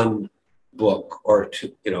one book or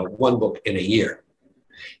two, one book in a year.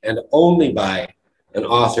 And only by an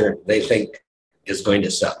author they think is going to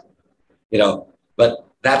sell. But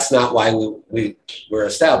that's not why we were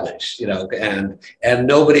established, and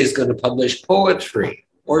nobody's going to publish poetry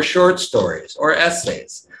or short stories or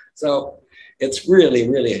essays. So it's really,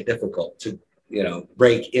 really difficult to,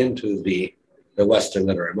 break into the Western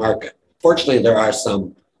literary market. Fortunately, there are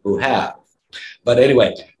some who have. But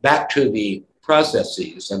anyway, back to the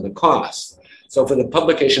processes and the costs. So for the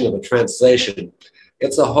publication of a translation,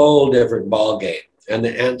 it's a whole different ballgame. And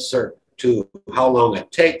the answer to how long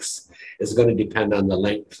it takes is going to depend on the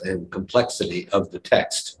length and complexity of the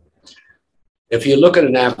text. If you look at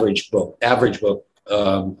an average book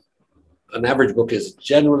is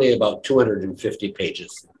generally about 250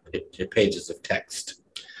 pages of text.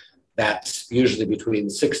 That's usually between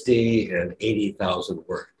 60 and 80,000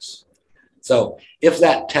 words. So if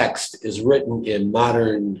that text is written in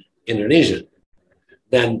modern Indonesian,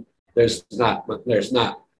 then it's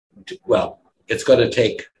going to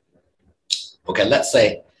take, okay, let's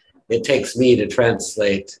say it takes me to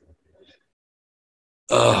translate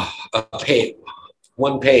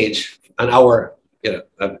one page, an hour,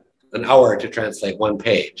 an hour to translate one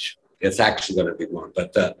page. It's actually going to be more.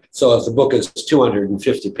 But so if the book is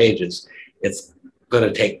 250 pages, it's going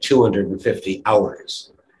to take 250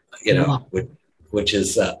 hours, which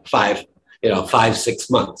is 5-6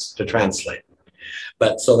 months to translate.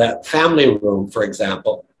 But so that family room, for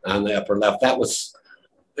example, on the upper left, that was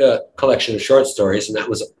a collection of short stories, and that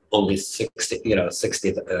was only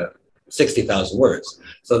 60,000 words.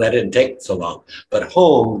 So that didn't take so long. But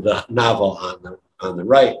Home, the novel on the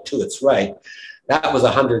right, to its right, that was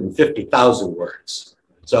 150,000 words.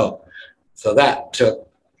 So that took,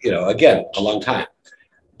 again, a long time.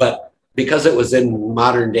 But because it was in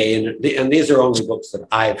modern day, and these are only books that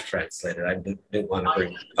I've translated, I didn't want to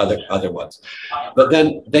bring other ones. But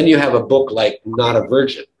then you have a book like Not a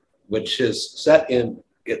Virgin, which is set in,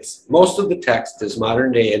 most of the text is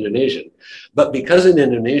modern day Indonesian. But because in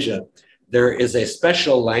Indonesia, there is a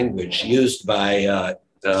special language used by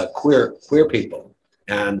queer people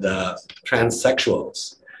and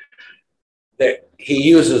transsexuals. He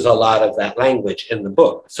uses a lot of that language in the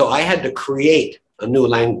book. So I had to create a new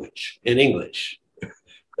language in English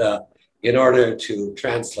in order to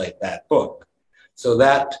translate that book. So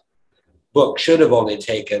that book should have only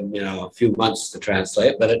taken, a few months to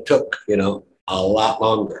translate, but it took, a lot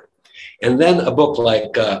longer. And then a book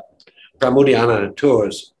like Pramudiana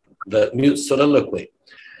Natur's The Mute Soliloquy,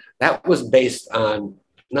 that was based on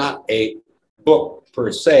not a book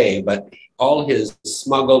per se, but all his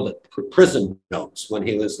smuggled prison notes when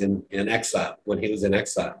he was in exile,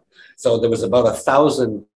 So there was about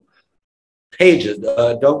 1,000 pages.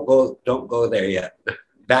 Don't go there yet.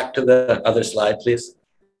 Back to the other slide, please.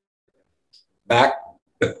 Back.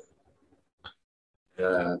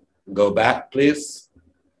 Go back, please.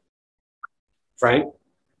 Frank?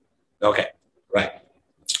 Okay, right.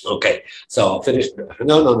 Okay, so I'll finish.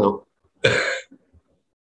 No.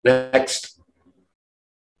 Next.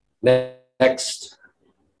 Next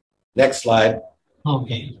slide.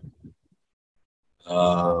 Okay.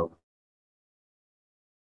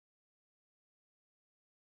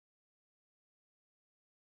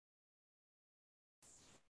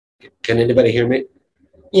 Can anybody hear me?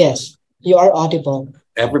 Yes, you are audible.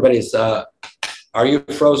 Everybody's, are you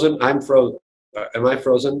frozen? I'm frozen. Am I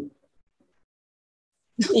frozen?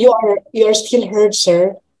 You are still heard,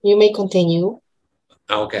 sir. You may continue.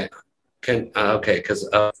 Okay. Okay, because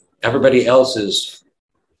everybody else is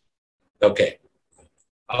Okay.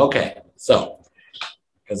 Okay. So,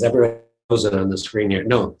 because everyone knows it on the screen here.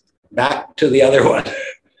 No, back to the other one.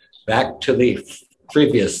 Back to the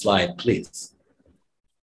previous slide, please.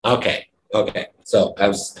 Okay. Okay. So I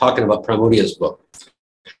was talking about Pramudia's book.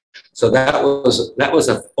 So that was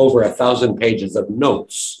over 1,000 pages of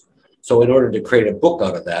notes. So in order to create a book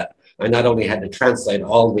out of that, I not only had to translate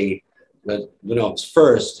all the notes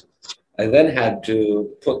first, I then had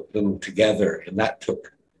to put them together, and that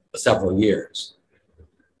took several years.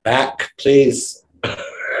 Back, please.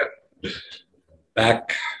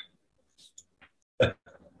 Back.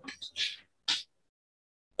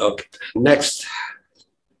 Okay, next.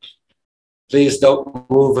 Please don't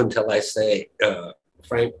move until I say,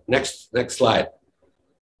 Frank, next slide.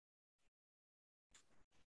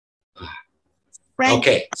 Frank.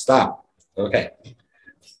 Okay, stop. Okay.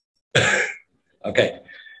 Okay.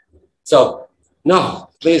 So, no,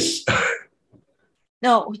 please.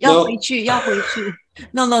 No, 要回去, 要回去.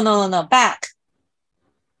 No, no, no, no, no, back.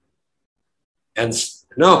 And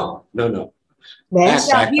no. Next.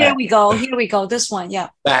 Yeah, here we go. Here we go. This one, yeah.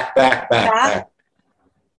 Back.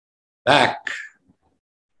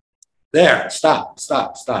 There, stop.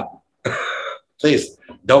 Please,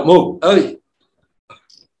 don't move. Oh,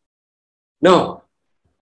 no.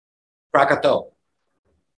 Krakato.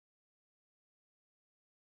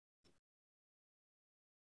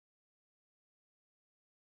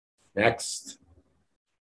 Next.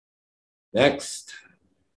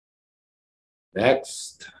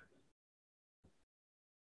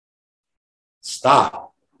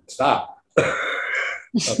 Stop.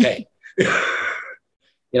 Okay.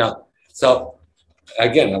 So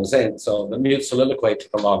again, I was saying, so the mute soliloquy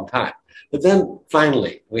took a long time. But then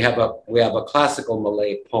finally, we have a classical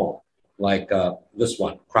Malay poem like this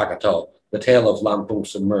one, Krakatau, The Tale of Lampung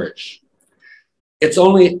Submerged. It's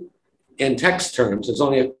only, in text terms, it's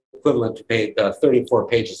only equivalent to 34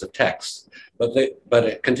 pages of text, but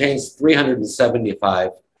it contains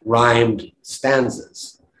 375 rhymed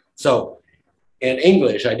stanzas. So in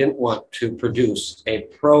English, I didn't want to produce a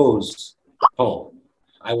prose poem.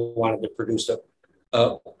 I wanted to produce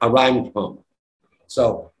a rhymed poem.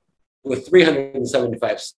 So with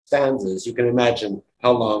 375 stanzas, you can imagine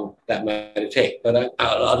how long that might take. But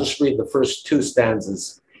I'll just read the first two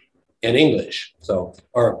stanzas in English. So,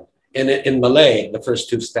 or in Malay, the first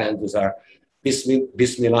two stanzas are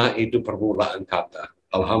Bismillah itu permulaan kata,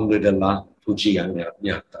 Alhamdulillah pujian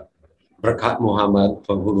nyata, berkat Muhammad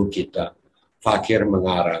penghulu kita, fakir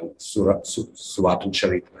mengarang suatu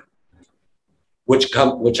cerita. Which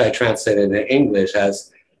I translated in English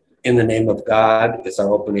as, in the name of God is our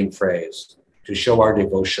opening phrase. To show our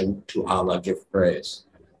devotion to Allah, give praise.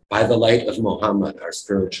 By the light of Muhammad, our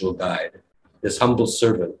spiritual guide, this humble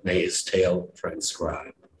servant may his tale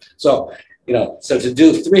transcribe. So, so to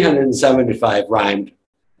do 375 rhymed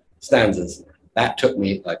stanzas, that took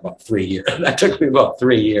me like about 3 years. That took me about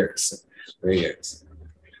 3 years. 3 years.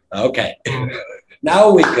 Okay.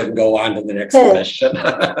 Now we can go on to the next question.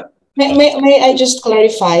 May I just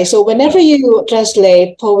clarify? So whenever you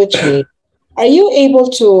translate poetry, are you able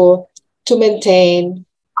to maintain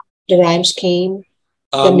the rhyme scheme?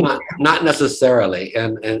 Not necessarily.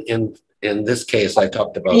 And in this case, I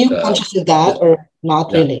talked about. Are you conscious of that or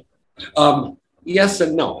not really? Yes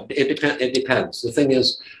and no. It depends. The thing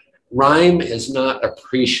is, rhyme is not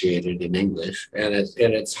appreciated in English, and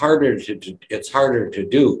it's harder to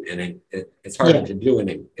do in English.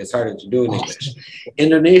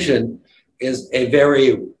 Indonesian is a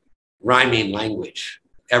very rhyming language.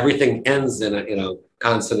 Everything ends in a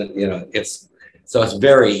consonant. So it's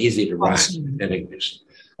very easy to rhyme in English.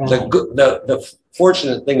 The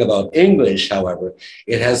fortunate thing about English, however,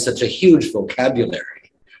 it has such a huge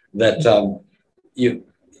vocabulary that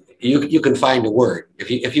you can find a word.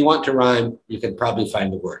 If you want to rhyme, you can probably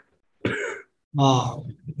find a word. Wow.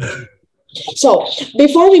 So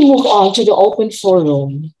before we move on to the open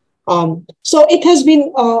forum, so it has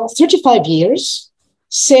been 35 years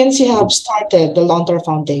since you have started the Lontar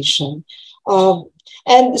Foundation.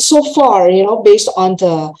 And so far, based on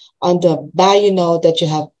the bio that you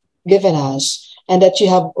have given us, and that you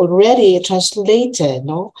have already translated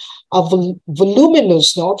a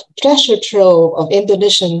voluminous treasure trove of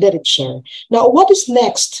Indonesian literature. Now, what is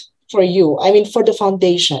next for you? I mean, for the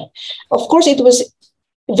foundation? Of course, it was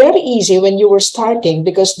very easy when you were starting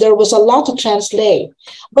because there was a lot to translate.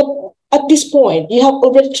 But at this point, you have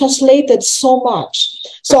already translated so much.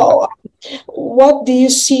 So what do you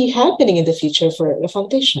see happening in the future for the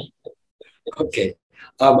foundation? Okay.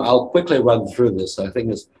 I'll quickly run through this. I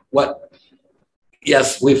think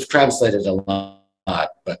yes, we've translated a lot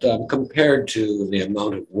but compared to the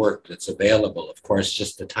amount of work that's available, of course,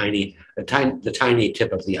 just the tiny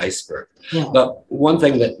tip of the iceberg. Yeah. But one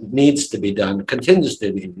thing that needs to be done, continues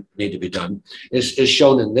to need to be done, is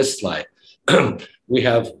shown in this slide. We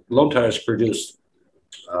have Lontar has produced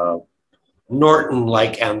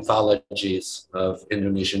Norton-like anthologies of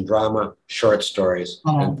Indonesian drama, short stories,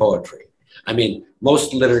 and poetry. I mean,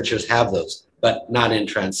 most literatures have those, but not in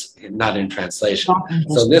translation.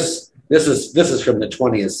 So this is from the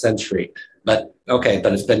 20th century, but okay,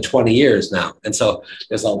 but it's been 20 years now, and so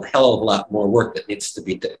there's a hell of a lot more work that needs to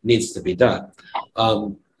be done.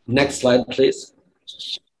 Next slide, please.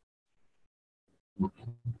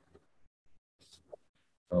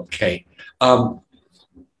 Okay.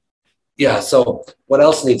 Yeah, so what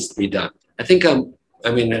else needs to be done? I think, I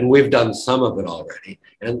mean, and we've done some of it already.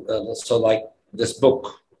 And so like this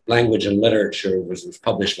book, Language and Literature, was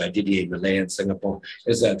published by Didier Millet in Singapore,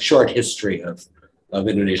 is a short history of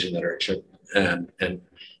Indonesian literature. And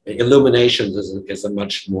Illuminations is a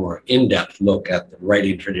much more in-depth look at the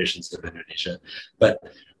writing traditions of Indonesia. But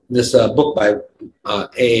this book by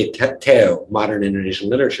A. Teo, Modern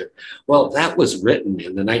Indonesian Literature, well, that was written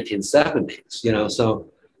in the 1970s, you know, so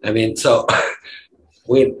I mean, so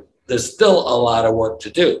there's still a lot of work to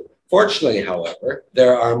do. Fortunately, however,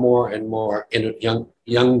 there are more and more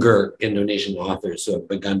younger Indonesian authors who have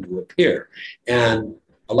begun to appear. And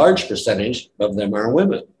a large percentage of them are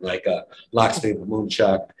women, like Laksmi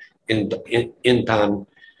Pamuntjak, Intan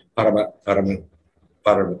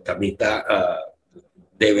Paramitamita,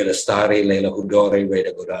 Dewi Lestari, Leila Udori,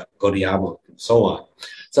 Reda Godiamo, and so on.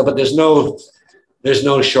 So, but there's no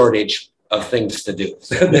shortage of things to do.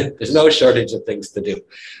 There's no shortage of things to do.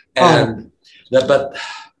 And but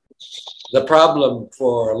the problem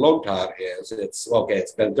for Lontar is it's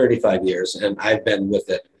been 35 years and I've been with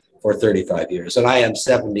it for 35 years and I am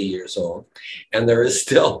 70 years old and there is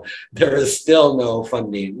still no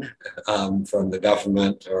funding from the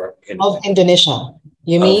government or of Indonesia.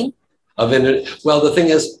 You mean? Well, the thing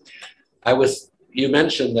is, you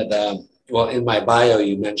mentioned that well, in my bio,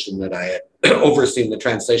 you mentioned that I had overseen the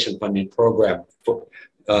translation funding program for,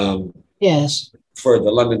 yes, for the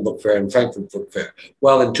London Book Fair and Frankfurt Book Fair.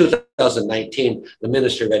 Well, in 2019, the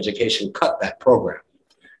Ministry of Education cut that program.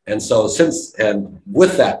 And so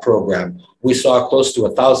with that program, we saw close to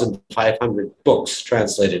 1,500 books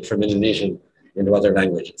translated from Indonesian into other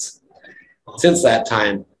languages. Since that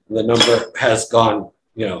time, the number has gone,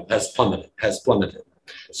 has plummeted.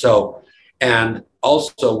 So, and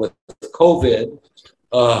also with COVID,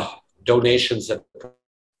 donations have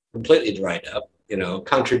completely dried up,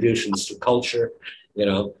 contributions to culture,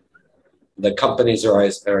 the companies are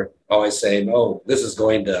always saying, oh, this is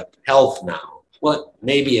going to health now. Well,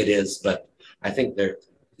 maybe it is, but I think they're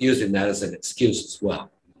using that as an excuse as well.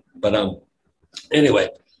 But anyway,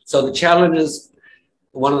 so the challenges,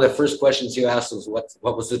 one of the first questions you asked was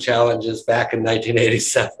what was the challenges back in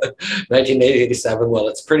 1987? 1987, well,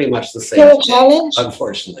 it's pretty much the same. Still a challenge?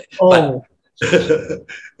 Unfortunately. Oh.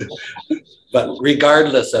 But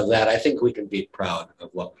regardless of that, I think we can be proud of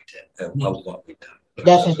what we did, of what we've done.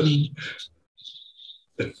 Definitely.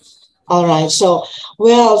 All right. So,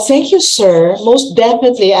 well, thank you, sir. Most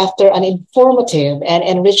definitely after an informative and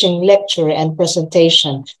enriching lecture and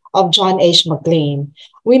presentation of John H. Mcglynn,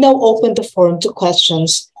 we now open the forum to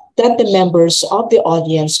questions that the members of the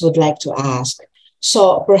audience would like to ask.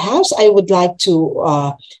 So perhaps I would like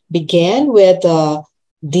to begin with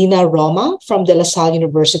Dina Roma from De La Salle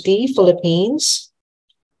University, Philippines.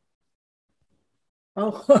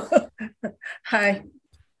 Oh, hi.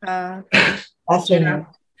 Afternoon.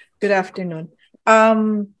 Good afternoon.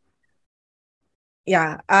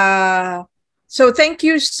 So thank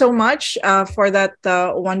you so much for that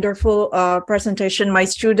wonderful presentation. My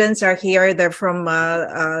students are here. They're from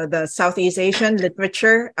the Southeast Asian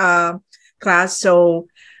literature class. So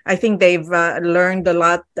I think they've learned a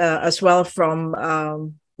lot as well from,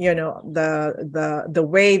 the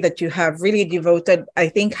way that you have really devoted, I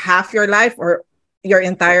think, half your life or your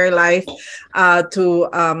entire life to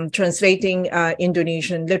translating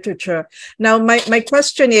Indonesian literature. Now, my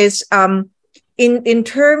question is, in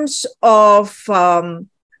terms of the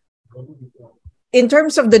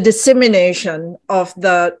dissemination of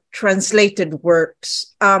the translated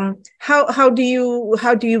works, how do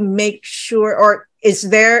you make sure, or is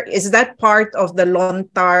that part of the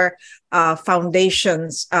Lontar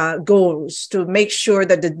Foundation's goals to make sure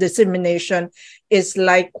that the dissemination is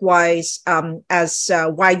likewise as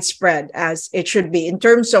widespread as it should be in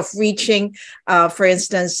terms of reaching, for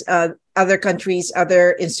instance, other countries,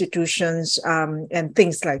 other institutions, and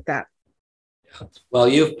things like that? Well,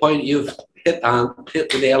 you've hit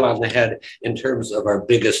the nail on the head in terms of our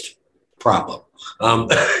biggest problem. And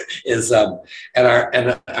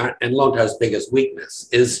Lontar's biggest weakness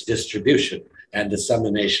is distribution and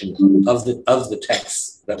dissemination of the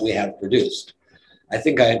texts that we have produced. I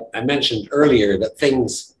think I mentioned earlier that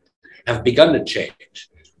things have begun to change,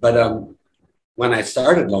 but when I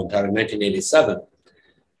started Lontar in 1987,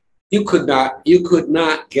 you could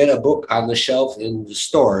not get a book on the shelf in the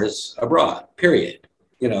stores abroad. Period.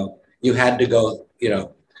 You had to go.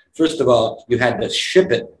 First of all, you had to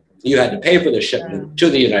ship it. You had to pay for the shipment to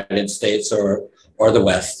the United States or the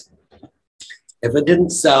West. If it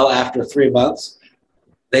didn't sell after 3 months,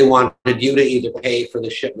 they wanted you to either pay for the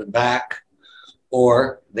shipment back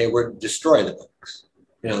or they would destroy the books.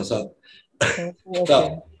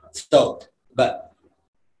 But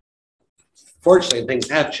fortunately, things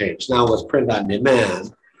have changed. Now with print on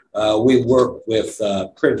demand, we work with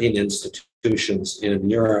printing institutions in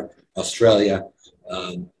Europe, Australia,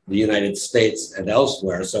 the United States, and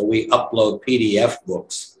elsewhere. So we upload PDF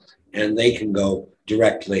books and they can go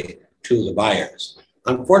directly to the buyers.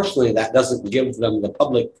 Unfortunately, that doesn't give them the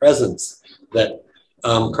public presence that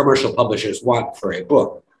commercial publishers want for a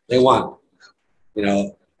book. They want,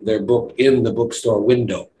 their book in the bookstore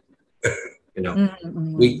window.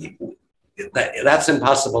 That's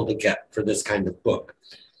impossible to get for this kind of book.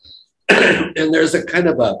 And there's a kind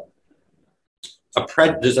of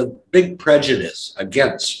there's a big prejudice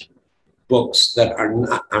against books that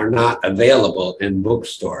are not available in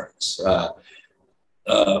bookstores.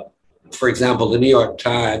 For example, the New York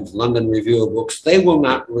Times, London Review of Books, they will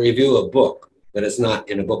not review a book that is not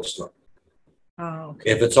in a bookstore. Oh,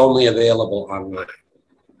 okay. If it's only available online.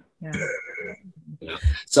 Yeah.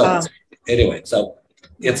 So anyway, so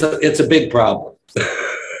it's a big problem.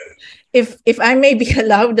 If I may be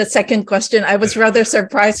allowed a second question, I was rather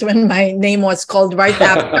surprised when my name was called right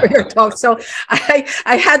after your talk. So I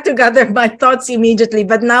had to gather my thoughts immediately.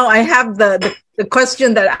 But now I have the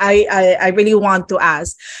question that I really want to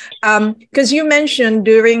ask. Because you mentioned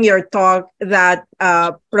during your talk that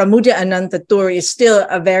Pramudia Anantatur is still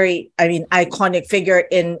a very, iconic figure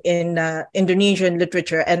in Indonesian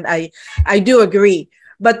literature. And I do agree.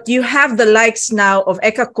 But you have the likes now of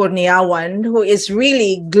Eka Kurniawan, who is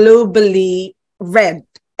really globally read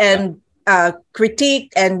and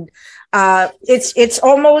critiqued, and it's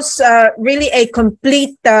almost really a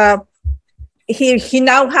complete. He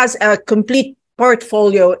now has a complete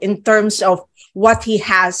portfolio in terms of what he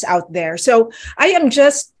has out there. So I am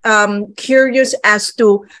just curious as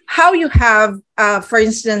to how you have, for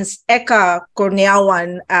instance, Eka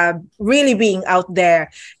Kurniawan really being out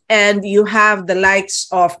there. And you have the likes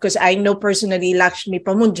of, because I know personally Lakshmi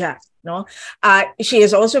Pamunja, no, she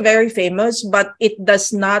is also very famous, but it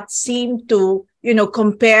does not seem to,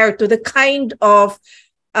 compare to the kind of,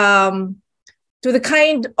 how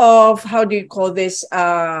do you call this,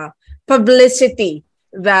 publicity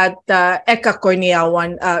that Eka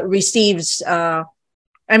Kurniawan receives,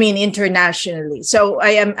 internationally. So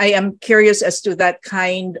I am curious as to that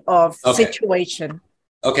kind of situation.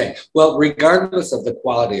 Okay. Well, regardless of the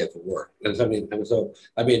quality of the work,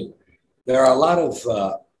 there are a lot of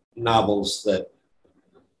novels that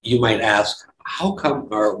you might ask, how come,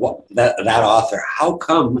 or what that author, how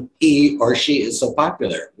come he or she is so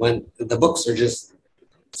popular when the books are just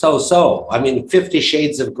so? 50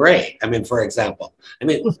 Shades of Grey. For example,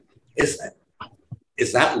 is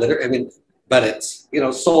that literary? But it's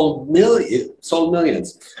sold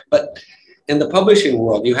millions. But in the publishing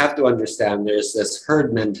world, you have to understand there's this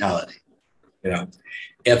herd mentality.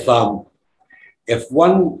 If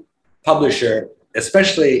one publisher,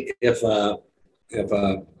 especially if a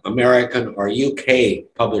American or UK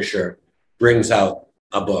publisher brings out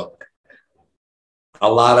a book,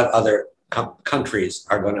 a lot of other countries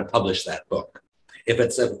are going to publish that book. If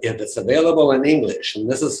it's available in English,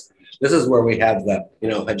 and this is where we have the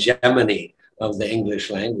hegemony of the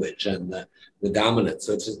English language and the dominance.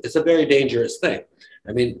 So it's a very dangerous thing.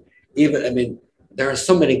 There are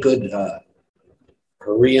so many good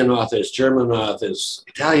Korean authors, German authors,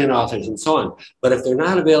 Italian authors, and so on. But if they're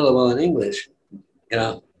not available in English,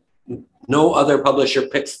 no other publisher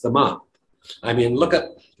picks them up. Look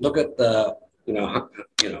at the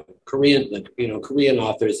Korean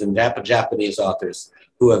authors and Japanese authors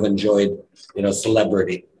who have enjoyed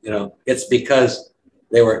celebrity. It's because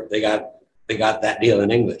they got that deal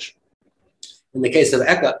in English. In the case of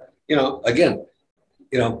Eka,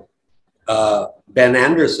 Ben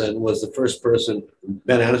Anderson was the first person.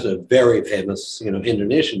 Ben Anderson, a very famous,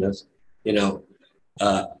 Indonesianist,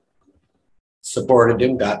 supported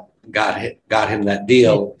him, got him that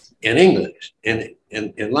deal in English in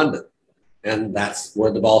London. And that's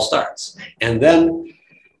where the ball starts. And then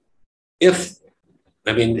it's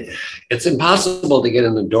impossible to get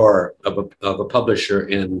in the door of a publisher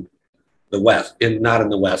in the West, not in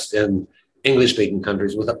the West, in English-speaking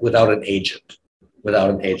countries without an agent.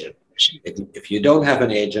 If you don't have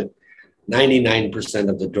an agent, 99%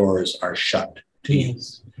 of the doors are shut to you,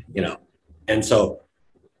 And so,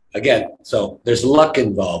 again, there's luck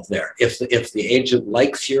involved there. If the agent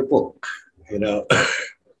likes your book,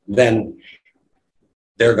 then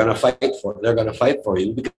they're going to fight for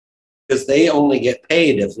you because they only get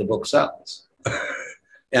paid if the book sells.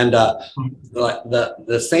 And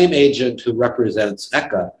the same agent who represents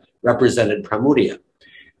Eka represented Pramudia,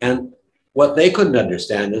 and what they couldn't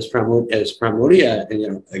understand is Pramudia,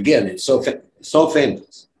 again, it's so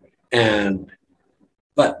famous,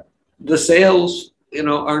 but the sales,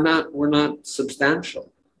 were not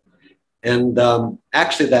substantial, and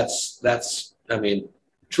actually that's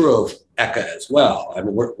true of Eka as well. I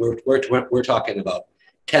mean, we're talking about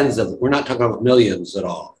we're not talking about millions at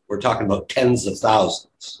all. We're talking about tens of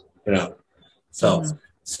thousands,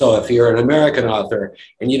 So if you're an American author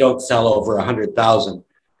and you don't sell over 100,000,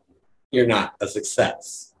 you're not a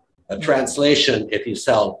success. A translation, if you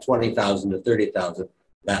sell 20,000 to 30,000,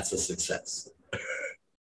 that's a success.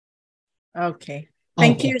 Okay.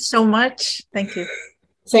 Thank you so much. Thank you.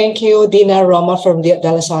 Thank you, Dina Roma from the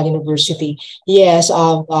De La Salle University. Yes,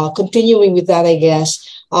 continuing with that, I guess,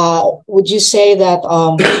 would you say that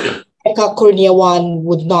Eka Kurniawan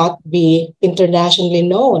would not be internationally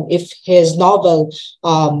known if his novel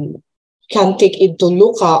Cantik into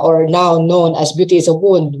Luka, or now known as Beauty is a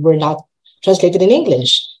Wound, were not translated in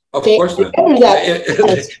English? Of course not.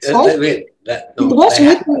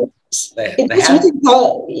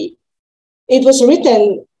 It was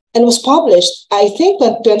written and was published, I think,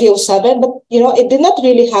 in 2007, but it did not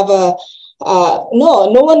really have no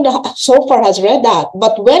one so far has read that.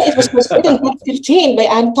 But when it was written in 2015 by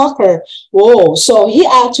Anne Tucker, whoa! So he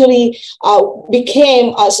actually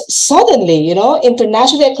became suddenly,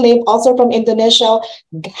 internationally acclaimed author from Indonesia,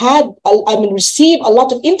 received a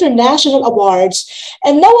lot of international awards,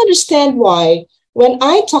 and now understand why when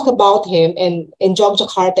I talk about him in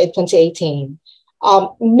Yogyakarta in 2018,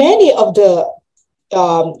 many of the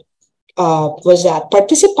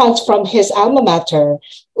participants from his alma mater,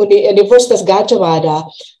 Universitas Gadjah Mada,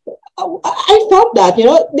 I felt that,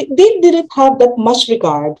 they didn't have that much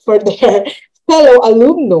regard for their fellow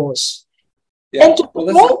alumnus. Yeah. And to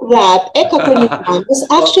promote that, Eka Kurniawan was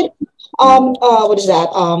actually,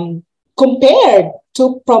 compared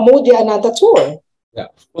to Pramudia Anantatur. Yeah.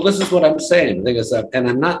 Well, this is what I'm saying. The thing is that, and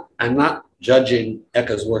I'm not judging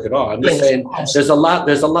Eka's work at all. I'm just saying there's a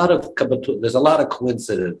lot of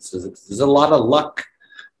coincidences. There's a lot of luck.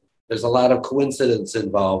 There's a lot of coincidence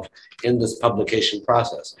involved in this publication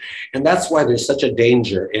process, and that's why there's such a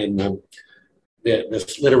danger in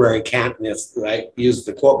this literary canon. I use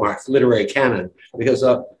the quote marks, literary canon, because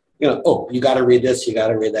you got to read this, you got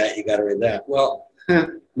to read that, you got to read that. Well,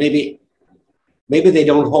 maybe they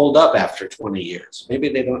don't hold up after 20 years. Maybe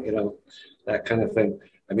they don't, that kind of thing.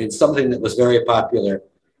 I mean, something that was very popular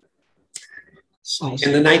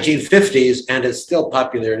in the 1950s and is still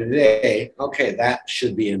popular today. Okay, that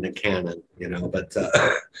should be in the canon,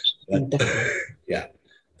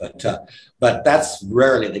 but that's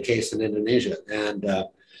rarely the case in Indonesia. And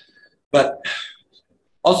but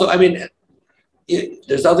also, I mean,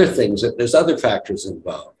 there's other things. There's other factors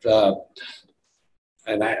involved,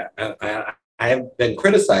 and I have been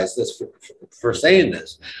criticized for saying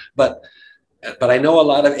this, but I know a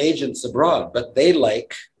lot of agents abroad, but they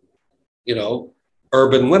like,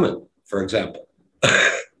 urban women, for example.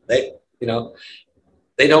 They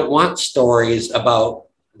don't want stories about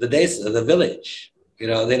the days of the village.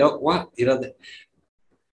 They don't want,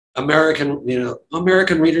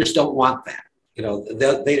 American readers don't want that.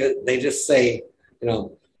 They just say,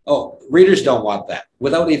 oh, readers don't want that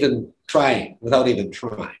without even trying.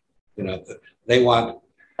 They want,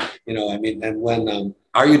 and when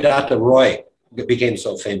Aryudhata Roy became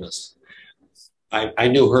so famous, I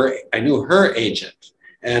knew her agent,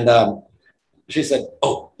 and she said,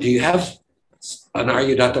 "Oh, do you have an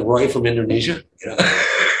Aryudhata Roy from Indonesia?"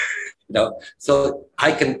 So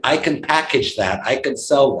I can package that. I can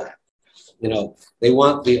sell that. They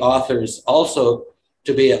want the authors also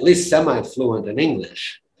to be at least semi-fluent in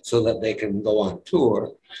English, so that they can go on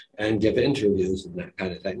tour and give interviews and that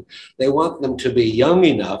kind of thing. They want them to be young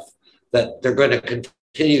enough that they're going to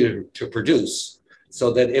continue to produce,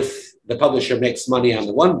 so that if the publisher makes money on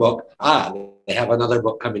the one book, they have another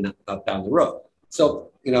book coming up down the road.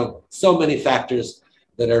 So, so many factors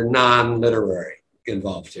that are non-literary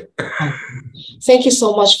involved here. Thank you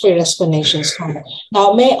so much for your explanations, Tom.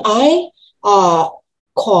 Now, may I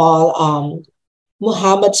call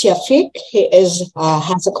Muhammad Shafiq? He has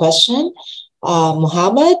a question.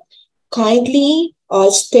 Muhammad, kindly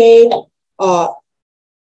state from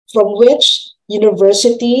which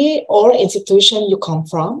university or institution you come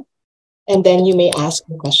from, and then you may ask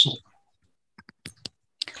the question.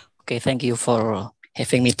 Okay, thank you for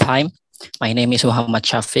having me time. My name is Muhammad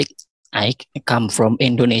Shafiq. I come from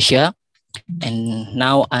Indonesia, and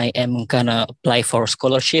now I am gonna apply for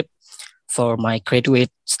scholarship for my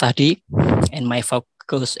graduate study, and my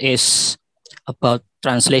focus is about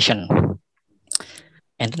translation.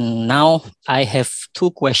 And now I have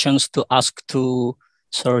two questions to ask to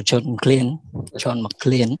Sir John Mcglynn,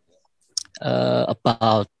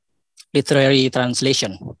 about literary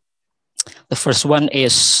translation. The first one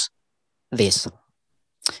is this: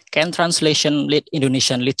 can translation lead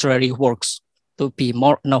Indonesian literary works to be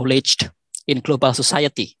more acknowledged in global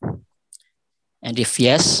society? And if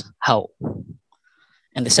yes, how?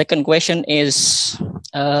 And the second question is,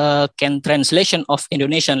 can translation of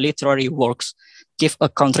Indonesian literary works give a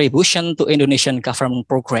contribution to Indonesian government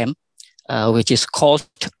program, which is called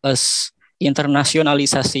as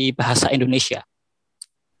Internasionalisasi Bahasa Indonesia?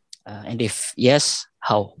 And if yes,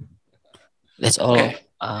 how? That's all. Okay.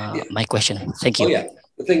 My question. Thank you. Oh yeah.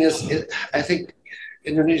 The thing is, I think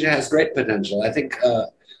Indonesia has great potential. I think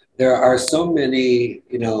there are so many,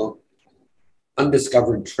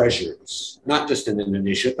 undiscovered treasures, not just in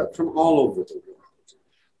Indonesia, but from all over the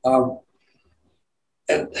world.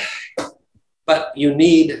 But you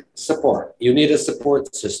need support. You need a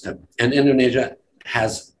support system. And Indonesia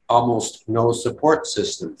has almost no support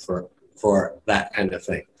system for that kind of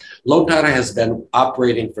thing. Lontar has been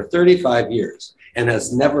operating for 35 years and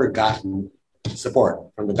has never gotten support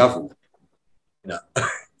from the government.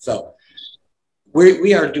 So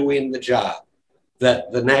we are doing the job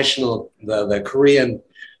that the Korean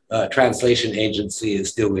translation agency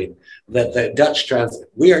is doing, that the Dutch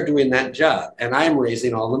we are doing that job, and I'm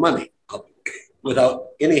raising all the money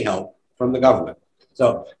without any help from the government.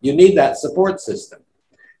 So you need that support system.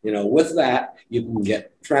 With that, you can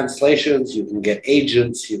get translations, you can get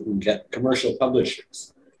agents, you can get commercial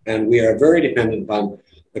publishers. And we are very dependent upon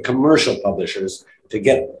the commercial publishers to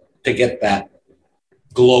get that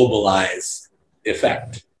globalized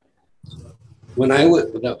effect. When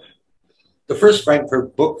the first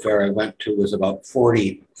Frankfurt Book Fair I went to was about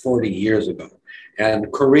 40 years ago.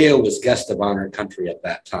 And Korea was guest of honor country at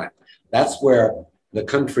that time. That's where the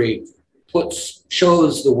country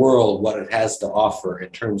shows the world what it has to offer in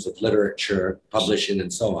terms of literature, publishing,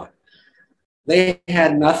 and so on. They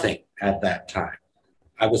had nothing at that time.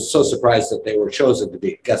 I was so surprised that they were chosen to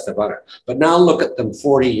be guest of honor. But now look at them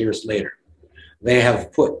 40 years later. They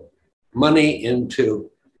have put money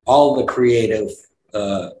into all the creative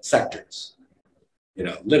sectors,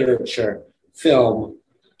 literature, film,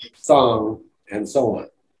 song, and so on.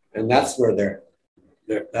 And that's where they're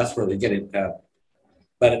getting.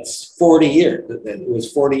 But it's 40 years. It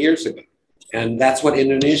was 40 years ago, and that's what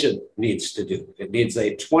Indonesia needs to do. It needs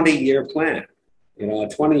a 20-year plan. A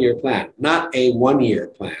 20-year plan, not a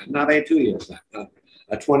 1-year plan, not a 2-year plan,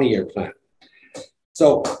 a 20-year plan.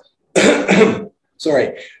 So,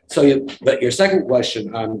 sorry. But your second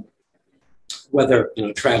question on whether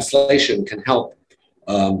translation can help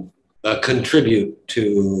contribute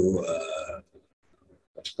to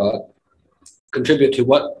contribute to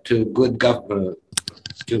what? To good government,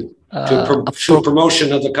 to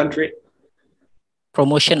promotion of the country.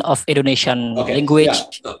 Promotion of Indonesian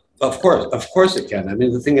language. Yeah. Of course it can. I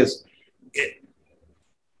mean, the thing is,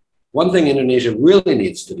 one thing Indonesia really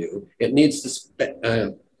needs to do, it needs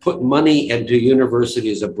to put money into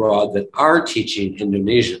universities abroad that are teaching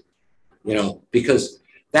Indonesian, because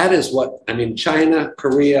that is what, China,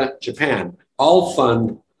 Korea, Japan, all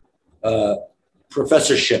fund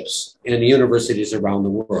professorships in universities around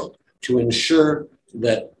the world to ensure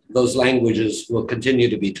that those languages will continue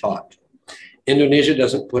to be taught. Indonesia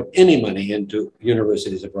doesn't put any money into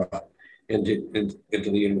universities abroad, into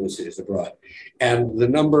the universities abroad. And the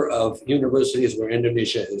number of universities where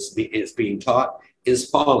Indonesia is being taught is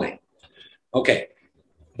falling. Okay,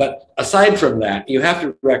 but aside from that, you have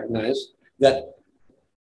to recognize that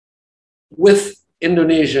with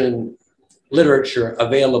Indonesian literature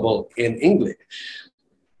available in English,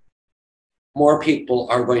 more people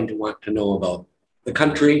are going to want to know about the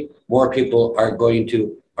country. More people are going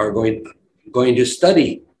to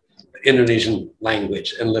study Indonesian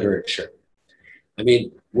language and literature.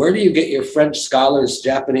 Where do you get your French scholars,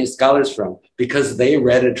 Japanese scholars from? Because they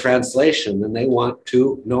read a translation and they want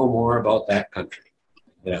to know more about that country.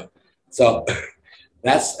 So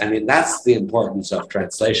That's the importance of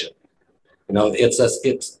translation. You know,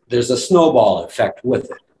 there's a snowball effect with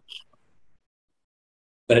it,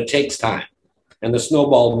 but it takes time, and the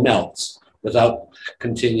snowball melts without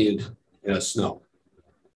continued, snow.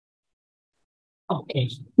 Okay.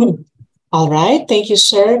 All right. Thank you,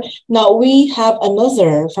 sir. Now we have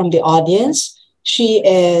another from the audience. She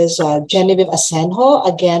is Genevieve Asenjo,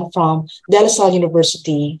 again from De La Salle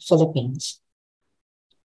University, Philippines.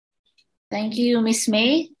 Thank you, Miss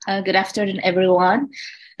May. Good afternoon, everyone.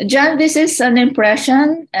 John, this is an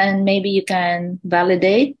impression, and maybe you can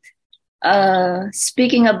validate.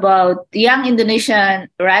 Speaking about young Indonesian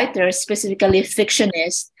writers, specifically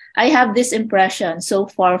fictionists, I have this impression so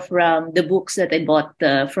far from the books that I bought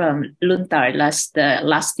from Lontar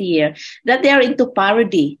last year, that they are into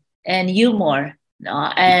parody and humor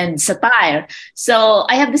and satire. So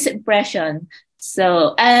I have this impression.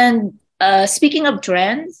 So, and speaking of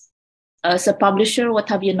trends, as a publisher, what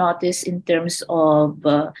have you noticed in terms of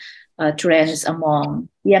trends among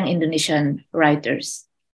young Indonesian writers?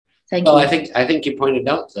 Thank you. Well, I think you pointed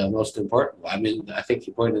out the most important. I mean, I think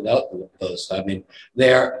you pointed out those. I mean,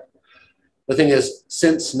 the thing is,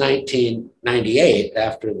 since 1998,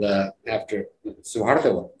 after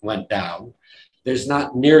Suharto went down, there's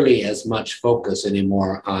not nearly as much focus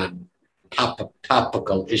anymore on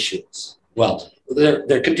topical issues. Well,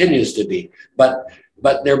 there continues to be, but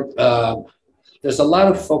there's a lot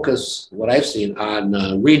of focus, what I've seen,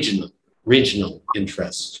 on regional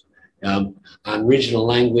interest. On regional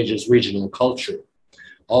languages, regional culture.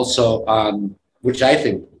 Also, which I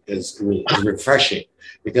think is refreshing,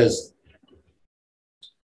 because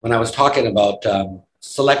when I was talking about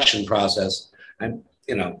selection process, and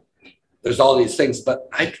there's all these things, but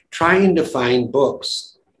I'm trying to find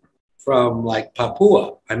books from like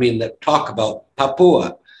Papua, that talk about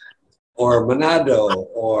Papua or Manado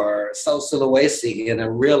or South Sulawesi in a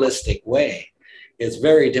realistic way. It's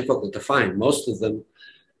very difficult to find. Most of them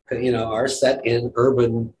are set in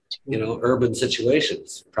urban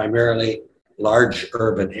situations, primarily large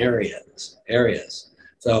urban areas.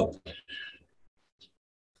 So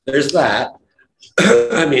there's that.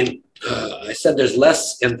 I said there's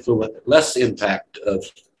less impact of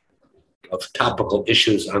topical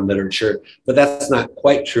issues on literature, but that's not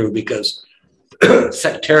quite true, because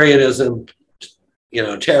sectarianism,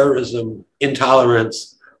 terrorism,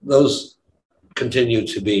 intolerance, those continue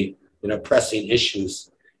to be pressing issues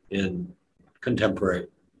in contemporary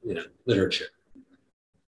literature.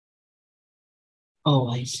 Oh,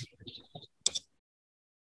 I see.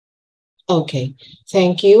 Okay,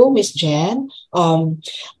 thank you, Miss Jan.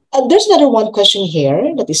 There's another one question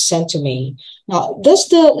here that is sent to me. Now, does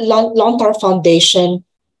the Lontar Foundation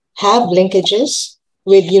have linkages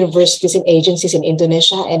with universities and agencies in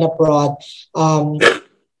Indonesia and abroad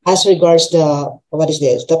as regards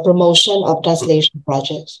the promotion of translation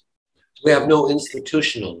projects? We have no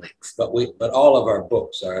institutional links, but all of our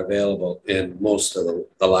books are available in most of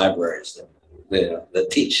the libraries that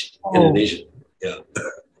teach Indonesian.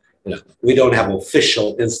 We don't have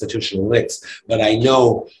official institutional links, but I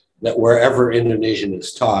know that wherever Indonesian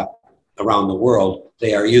is taught around the world,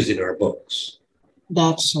 they are using our books.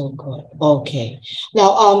 That's so good. Okay.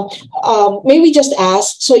 Now, may we just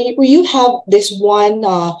ask, so you have this one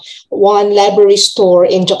library store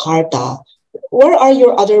in Jakarta. Where are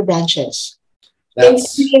your other branches? In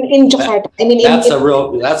Jakarta.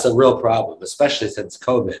 That's a real problem, especially since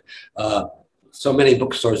COVID. So many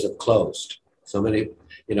bookstores have closed. So many,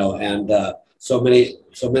 so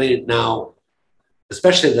many now,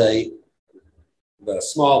 especially the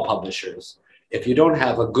small publishers. If you don't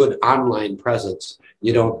have a good online presence,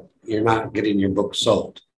 you're not getting your book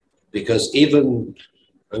sold, because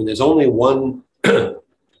there's only one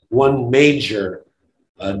major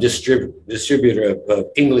distributor of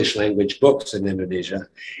English language books in Indonesia,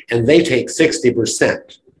 and they take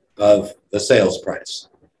 60% of the sales price.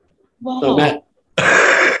 Wow. So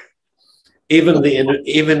even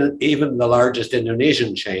the largest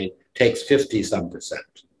Indonesian chain takes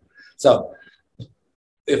 50-some%. So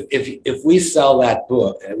if we sell that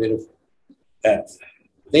book,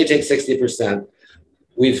 they take 60%.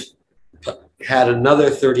 We've had another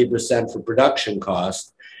 30% for production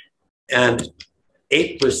cost and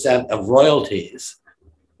 8% of royalties.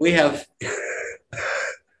 We have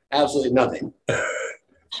absolutely nothing.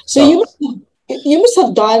 So you must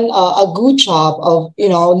have done a good job of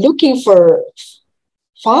looking for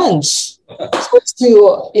funds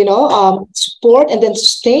to support and then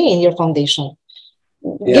sustain your foundation.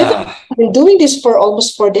 Yeah, you've been doing this for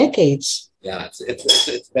almost 4 decades. Yeah,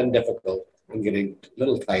 it's been difficult. I'm getting a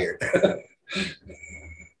little tired.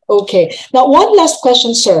 Okay. Now, one last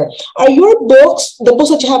question, sir. Are your books, the books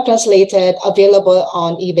that you have translated, available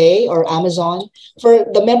on eBay or Amazon for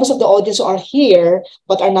the members of the audience who are here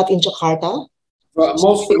but are not in Jakarta?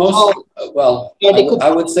 Well,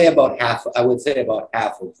 I would say about half. I would say about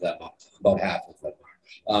half of them. About half of them.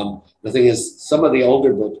 The thing is, some of the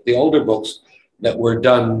older books that were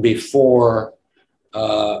done before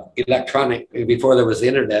before there was the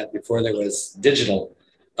internet, before there was digital,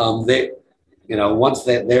 once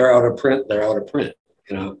they're out of print, they're out of print.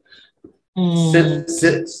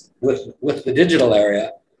 Since with the digital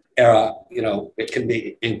era, it can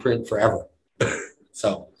be in print forever.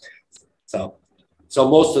 So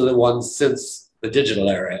most of the ones since the digital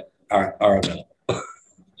era are available.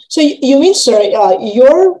 So you mean, sir,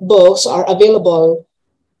 your books are available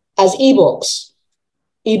as ebooks?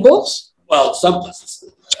 Ebooks? Well, some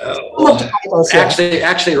titles,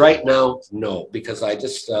 actually, right now, no, because I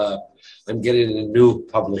just I'm getting a new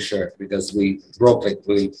publisher because we broke it.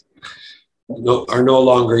 We are no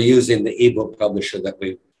longer using the ebook publisher that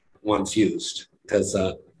we once used because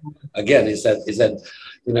again, he said,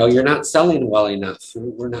 you're not selling well enough.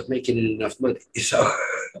 We're not making enough money, so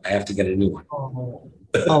I have to get a new one.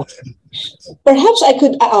 Oh. Perhaps I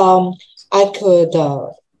could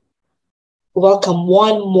welcome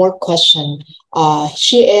one more question.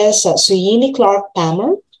 She is Suyini Clark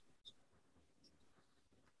Palmer.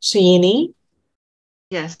 Suyini?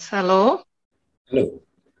 Yes, hello. Hello.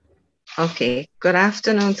 Okay, good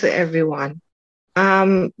afternoon to everyone.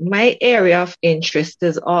 My area of interest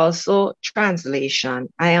is also translation.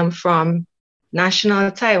 I am from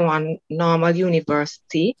National Taiwan Normal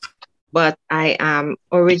University, but I am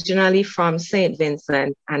originally from St.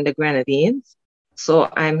 Vincent and the Grenadines. So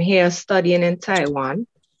I'm here studying in Taiwan.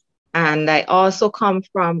 And I also come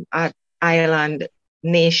from an island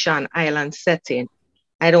setting.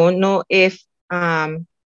 I don't know if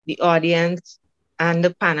the audience and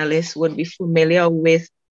the panelists would be familiar with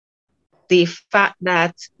the fact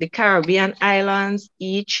that the Caribbean islands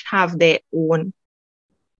each have their own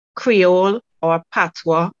Creole or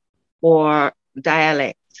patois or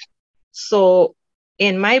dialect. So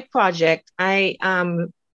in my project, I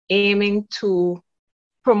am aiming to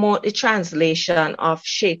promote the translation of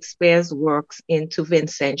Shakespeare's works into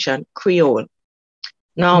Vincentian Creole.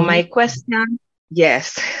 Now, my question,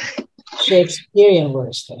 yes. Shakespearean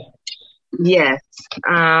works there. Yes.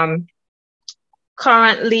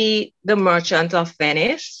 Currently, The Merchant of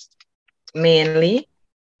Venice, mainly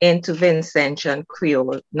into Vincentian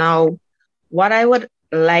Creole. Now, what I would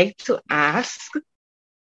like to ask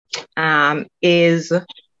is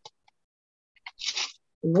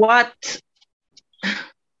what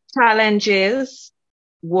challenges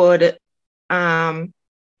would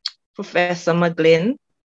Professor Mcglynn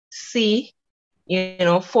see,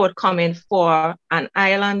 forthcoming for an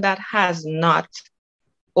island that has not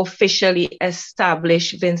officially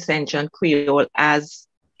established Vincentian Creole as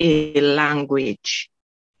a language?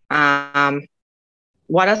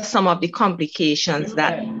 What are some of the complications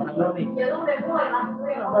that?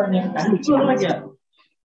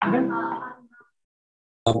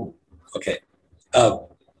 Okay.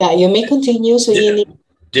 Yeah, you may continue. So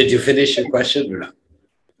did you finish your question or not?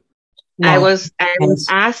 No. I was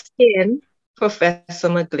asking Professor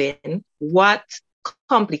Mcglynn what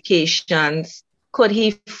complications could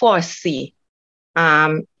he foresee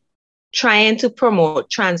trying to promote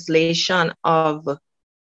translation of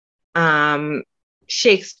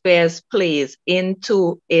Shakespeare's plays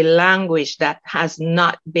into a language that has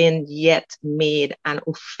not been yet made an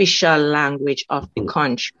official language of the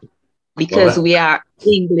country, because we are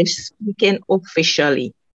English speaking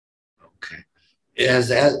officially. Okay.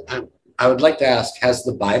 I would like to ask, has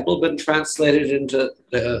the Bible been translated into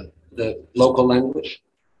the local language?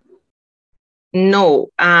 No.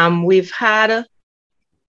 We've had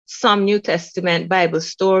some New Testament Bible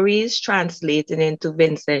stories translated into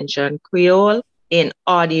Vincentian Creole in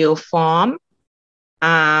audio form.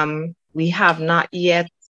 We have not yet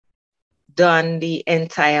done the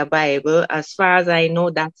entire Bible. As far as I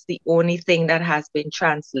know, that's the only thing that has been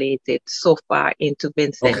translated so far into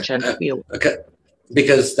Vincentian Creole. Okay,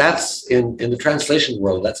 because that's in the translation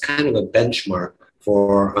world, that's kind of a benchmark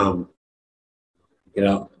for,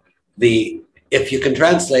 if you can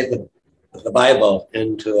translate the Bible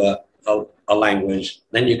into a language,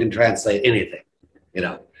 then you can translate anything,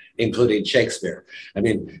 including Shakespeare. I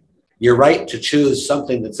mean, you're right to choose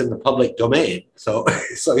something that's in the public domain. So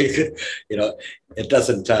you could, it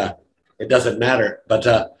doesn't matter. But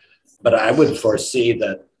I would foresee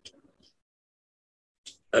that,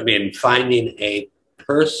 finding a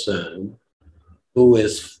person who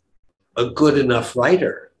is a good enough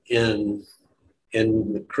writer in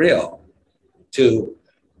in Creole to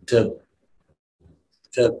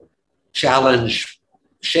challenge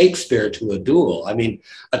Shakespeare to a duel. I mean,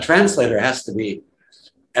 a translator has to be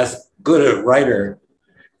as good a writer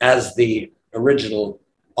as the original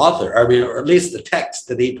author. I mean, or at least the text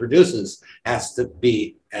that he produces has to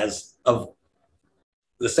be as of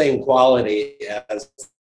the same quality as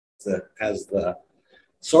the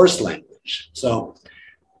source language. So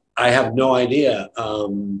I have no idea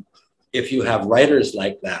if you have writers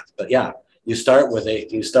like that, but yeah, you start with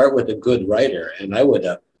a good writer, and I would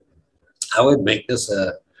make this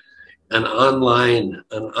an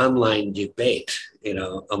online debate, you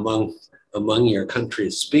know, among your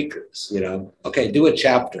country's speakers. You know, okay, do a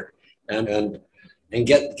chapter and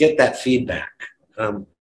get that feedback.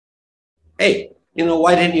 Hey, you know,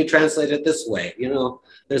 why didn't you translate it this way? You know,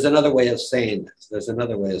 there's another way of saying this. There's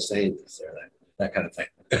another way of saying this, or that kind of thing.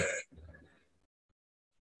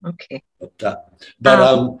 Okay.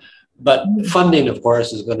 But funding, of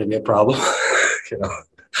course, is going to be a problem. You know,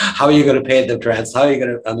 how are you going to pay the How are you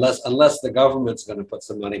going to, unless the government's going to put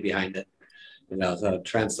some money behind it? You know, it's a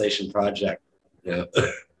translation project. Yeah.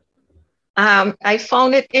 I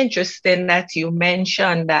found it interesting that you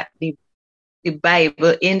mentioned that the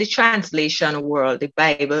Bible, in the translation world, the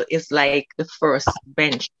Bible is like the first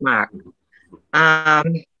benchmark.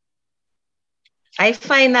 I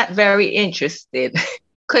find that very interesting.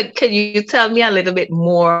 Could you tell me a little bit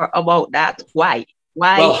more about that? Why?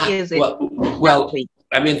 Is it? Well,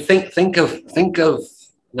 I mean, think of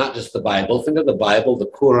not just the Bible. Think of the Bible, the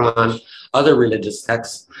Quran, other religious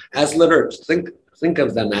texts as literature. Think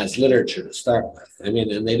of them as literature to start with. I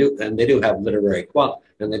mean, and they do have literary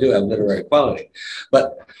quality,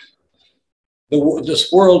 but this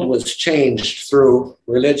world was changed through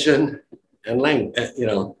religion and language. You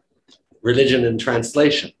know, religion and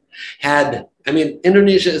translation.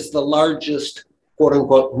 Indonesia is the largest quote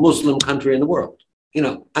unquote Muslim country in the world. You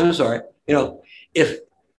know, I'm sorry. You know, if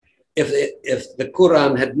the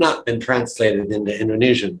Quran had not been translated into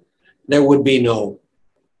Indonesian, there would be no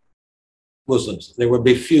Muslims. There would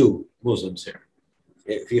be few Muslims here.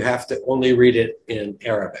 If you have to only read it in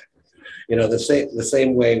Arabic, you know, the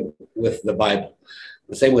same way with the Bible.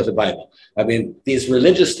 The same with the Bible. I mean, these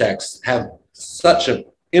religious texts have such an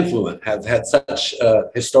influence, have had such a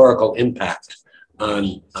historical impact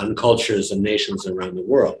on cultures and nations around the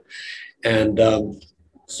world, and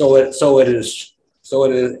so it is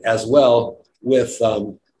as well with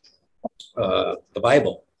the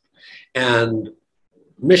Bible. And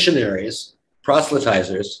missionaries,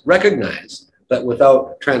 proselytizers recognize that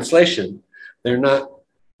without translation, they're not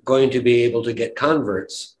going to be able to get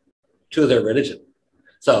converts to their religion.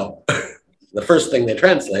 So the first thing they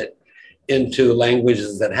translate into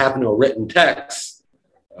languages that have no written texts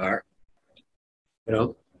are, you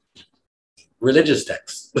know, religious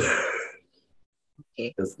texts.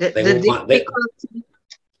 Okay.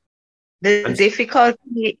 The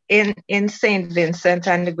difficulty in St. Vincent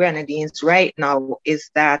and the Grenadines right now is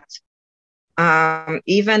that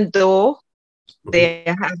even though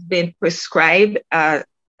there has been prescribed a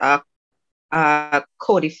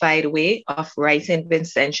codified way of writing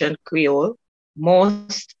Vincentian Creole,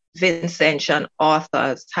 most Vincentian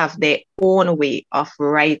authors have their own way of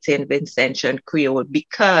writing Vincentian Creole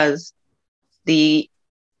because the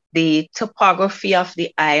topography of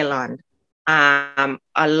the island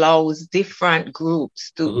allows different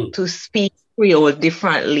groups to speak Creole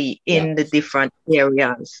differently in the different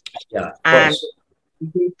areas. Yeah, and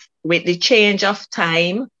with the change of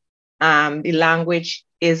time, the language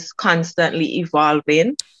is constantly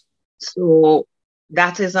evolving. So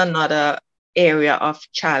that is another area of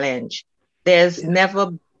challenge. There's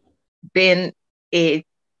never been a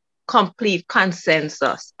complete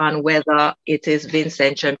consensus on whether it is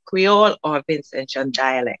Vincentian Creole or Vincentian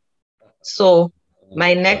dialect. So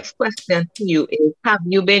my next question to you is, have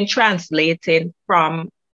you been translating from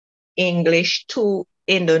English to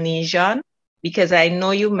Indonesian? Because I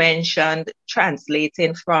know you mentioned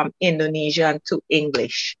translating from Indonesian to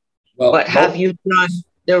English, but have you done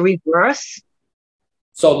the reverse?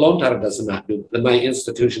 So Lontar does not do, my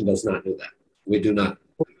institution does not do that. We do not.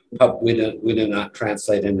 We do not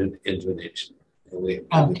translate into Indonesian.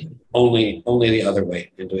 Only the other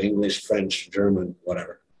way, into English, French, German,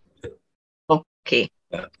 whatever. Okay.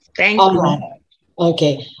 Thank you.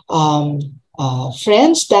 Okay.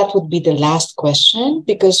 Friends, that would be the last question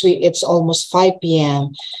because it's almost 5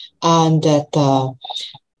 p.m. and that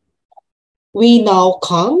we now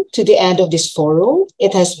come to the end of this forum.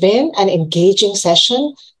 It has been an engaging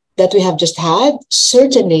session that we have just had.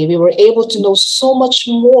 Certainly, we were able to know so much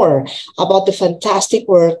more about the fantastic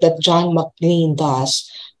work that John Mcglynn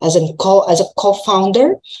does as a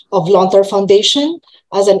co-founder of Lontar Foundation,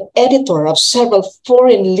 as an editor of several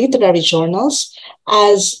foreign literary journals,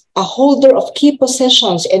 as a holder of key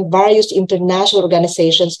positions in various international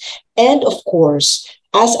organizations, and of course,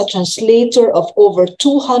 as a translator of over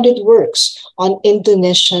 200 works on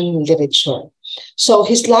Indonesian literature. So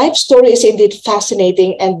his life story is indeed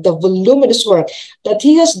fascinating, and the voluminous work that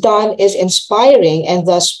he has done is inspiring and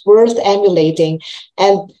thus worth emulating.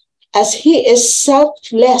 And as he is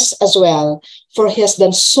selfless as well, for he has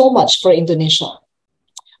done so much for Indonesia.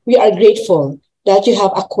 We are grateful that you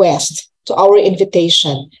have acquiesced to our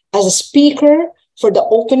invitation as a speaker for the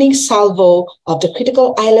opening salvo of the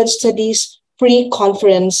Critical Island Studies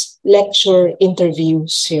pre-conference lecture interview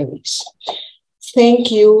series.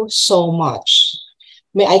 Thank you so much.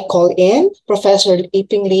 May I call in Professor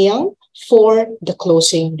Iping Liang for the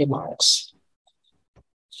closing remarks.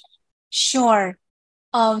 Sure.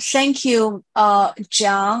 Thank you,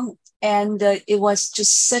 John. And it was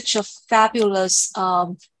just such a fabulous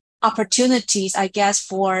opportunities, I guess,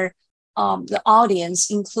 for the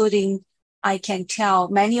audience, including, I can tell,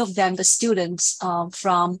 many of them, the students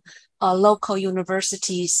from local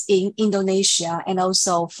universities in Indonesia, and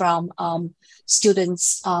also from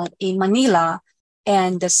students in Manila,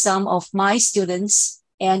 and some of my students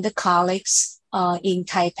and the colleagues in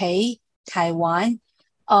Taipei, Taiwan.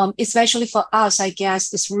 Especially for us, I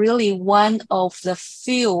guess, it's really one of the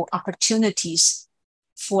few opportunities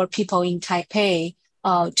for people in Taipei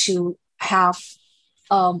to have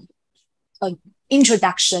an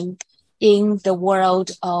introduction in the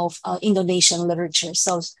world of Indonesian literature.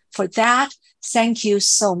 So for that, thank you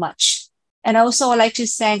so much. And also I'd like to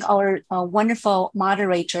thank our wonderful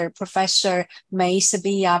moderator, Professor May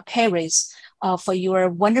Sevilla-Perez, for your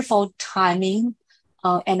wonderful timing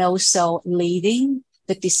and also leading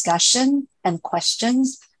the discussion and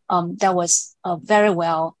questions. That was very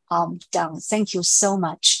well done. Thank you so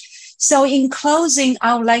much. So in closing,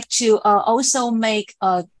 I would like to also make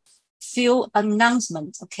a few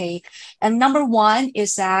announcements, okay? And number one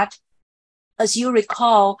is that, as you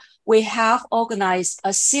recall, we have organized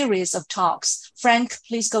a series of talks. Frank,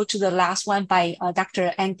 please go to the last one by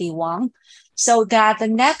Dr. Andy Wang. So that the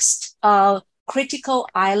next Critical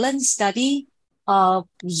Island Study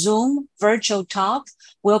Zoom virtual talk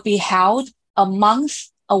will be held a month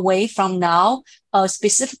away from now,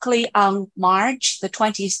 specifically on March the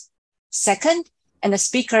 22nd. And the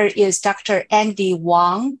speaker is Dr. Andy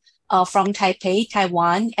Wang from Taipei,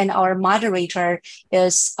 Taiwan. And our moderator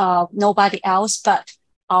is nobody else but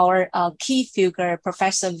our key figure,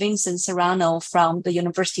 Professor Vincent Serrano from the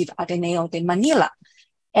University of Ateneo de Manila.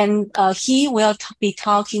 And he will be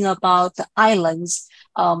talking about the islands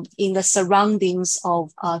in the surroundings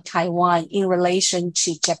of Taiwan in relation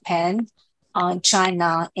to Japan,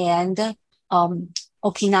 China, and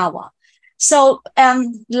Okinawa. So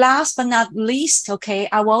last but not least, okay,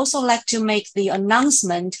 I would also like to make the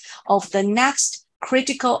announcement of the next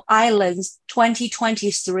Critical Islands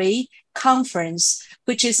 2023 conference,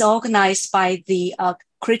 which is organized by the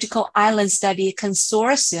Critical Island Study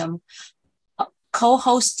Consortium,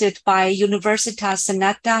 co-hosted by Universitas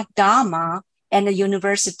Sanata Dharma and the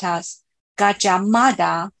Universitas Gajah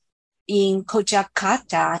Mada in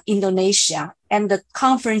Jakarta, Indonesia. And the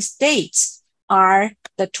conference dates are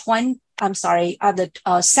the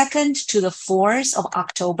 2nd to the 4th of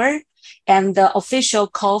October, and the official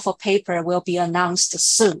call for paper will be announced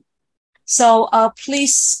soon. So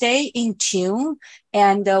please stay in tune,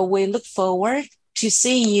 and we look forward to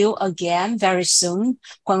seeing you again very soon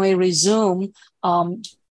when we resume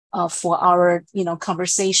for our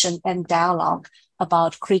conversation and dialogue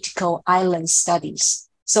about critical island studies.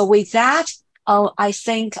 So with that, I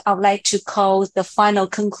think I would like to call the final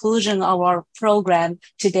conclusion of our program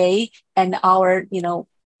today, and our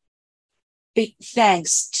big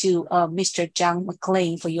thanks to Mr. John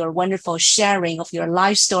Mcglynn for your wonderful sharing of your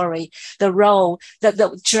life story,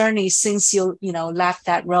 the journey since you left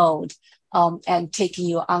that road, and taking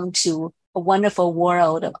you onto a wonderful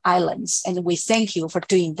world of islands. And we thank you for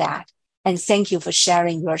doing that. And thank you for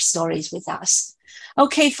sharing your stories with us.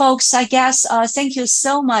 Okay, folks, I guess thank you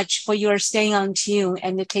so much for your staying on tune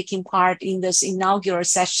and taking part in this inaugural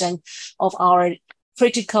session of our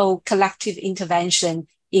critical collective intervention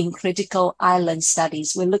in critical island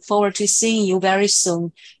studies. We look forward to seeing you very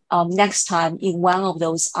soon, next time in one of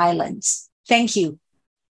those islands. Thank you.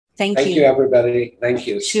 Thank you. Thank you, everybody. Thank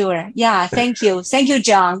you. Sure. Yeah, thank you. Thank you,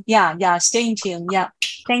 John. Yeah, stay in tune. Yeah,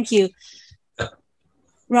 thank you.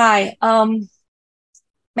 Right.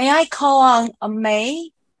 May I call on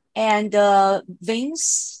May and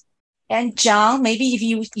Vince and John, maybe if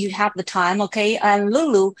you have the time, okay, and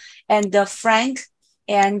Lulu and Frank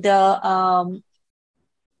And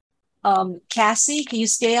Cassie, can you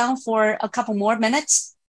stay on for a couple more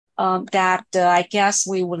minutes? I guess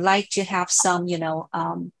we would like to have some,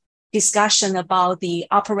 discussion about the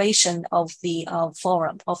operation of the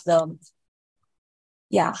forum of the.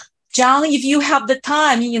 Yeah, John, if you have the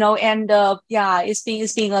time, and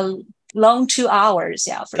it's been a long 2 hours,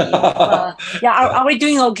 for you. Are we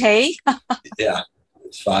doing okay? Yeah,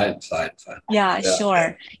 it's fine. Yeah,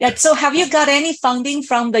 sure. Yeah. So, have you got any funding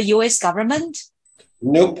from the U.S. government?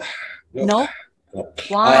 Nope. Wow.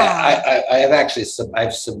 I have actually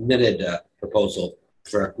I've submitted a proposal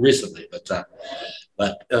for recently, but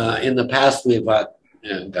in the past we've got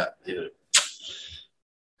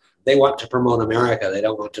they want to promote America. They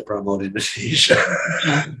don't want to promote Indonesia.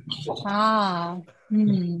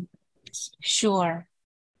 Sure.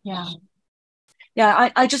 Yeah. Yeah,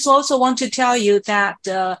 I just also want to tell you that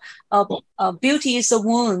Beauty is a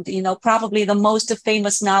Wound, probably the most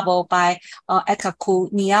famous novel by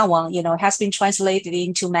Ekaku Niawang, has been translated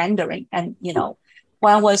into Mandarin. And,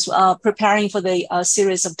 when I was preparing for the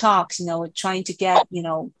series of talks, trying to get,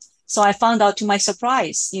 so I found out to my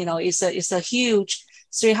surprise, it's a huge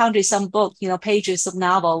 300-some book, pages of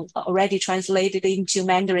novel already translated into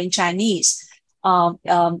Mandarin Chinese.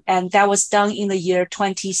 And that was done in the year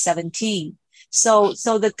 2017. So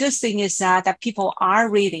the good thing is that people are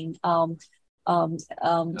reading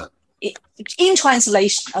in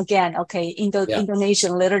translation again. Okay, in the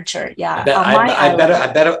Indonesian literature. Yeah, I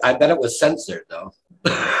bet it was censored though.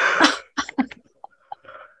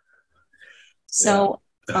 So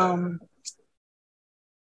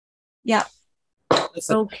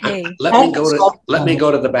okay. Let me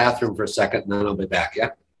go to the bathroom for a second, and then I'll be back.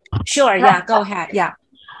 Yeah. Sure. Yeah. Go ahead. Yeah.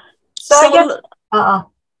 So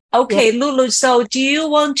okay, Lulu. So do you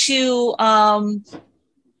want to so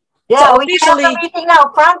we have the meeting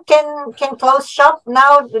now. Frank can close shop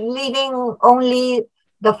now, leaving only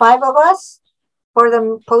the 5 of us for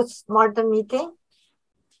the post-mortem meeting.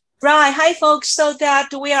 Right. Hi, folks. So that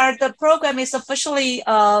the program is officially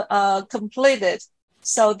completed.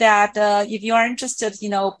 So that if you are interested,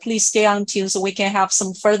 please stay on tune so we can have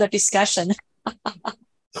some further discussion.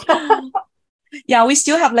 Yeah, we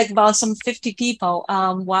still have about some 50 people.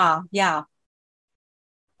 Wow. Yeah.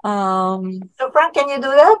 So Frank, can you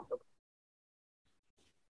do that?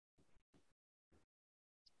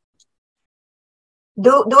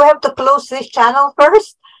 Do we have to close this channel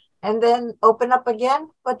first and then open up again?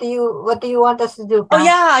 What do you want us to do, Frank? Oh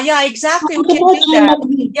yeah, exactly. We can do that.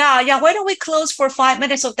 Yeah. Why don't we close for 5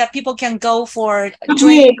 minutes so that people can go for a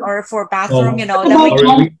drink or for bathroom, then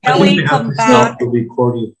we come back.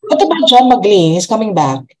 What about John Mcglynn? He's coming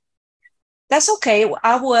back. That's okay.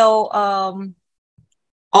 I will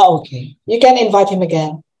okay. You can invite him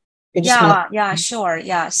again. Yeah, sure.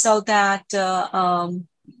 Yeah. So that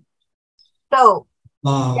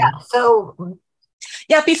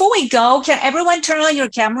before we go, can everyone turn on your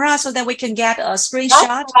camera so that we can get a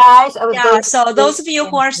screenshot? So those of you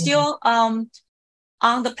who are still on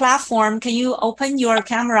the platform, can you open your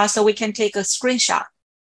camera so we can take a screenshot?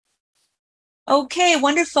 Okay,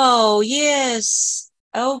 wonderful. Yes.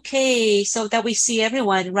 Okay, so that we see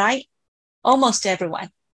everyone, right? Almost everyone.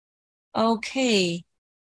 Okay.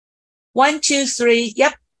 1, 2, 3.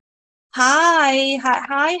 Yep. Hi.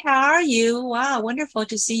 How are you? Wow, wonderful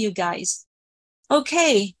to see you guys.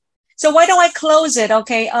 Okay. So why don't I close it?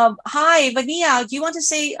 Okay. Hi, Vania. Do you want to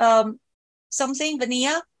say something,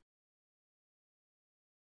 Vania?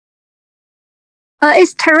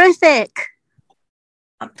 It's terrific.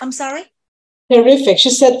 I'm sorry? Terrific. She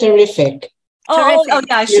said terrific. Oh,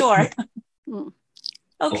 yeah, sure.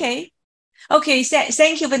 Okay.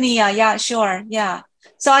 Thank you, Vania. Yeah, sure. Yeah.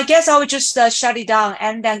 So I guess I would just shut it down,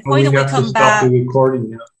 and then why don't we come back? Stop the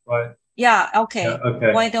recording, right? Yeah. Okay. Yeah,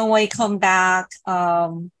 okay. Why don't we come back?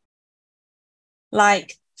 5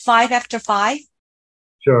 after 5.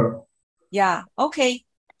 Sure. Yeah. Okay.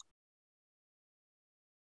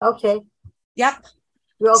 Okay. Yep.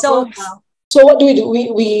 So what do we do?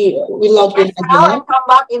 We log in now and come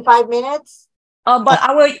back in 5 minutes. But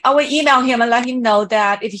I will email him and let him know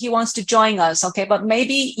that if he wants to join us, okay. But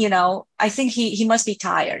maybe I think he must be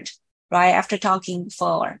tired, right? After talking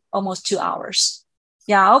for almost 2 hours.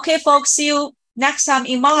 Yeah. Okay, folks. See you next time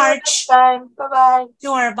in March. Bye-bye.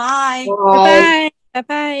 Sure. Bye. Bye-bye.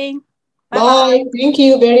 Bye-bye. Bye. Thank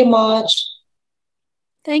you very much.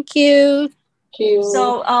 Thank you. Thank you.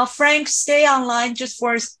 So Frank, stay online just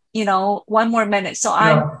for 1 more minute. So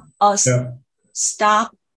I'm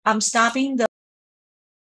stop. I'm stopping the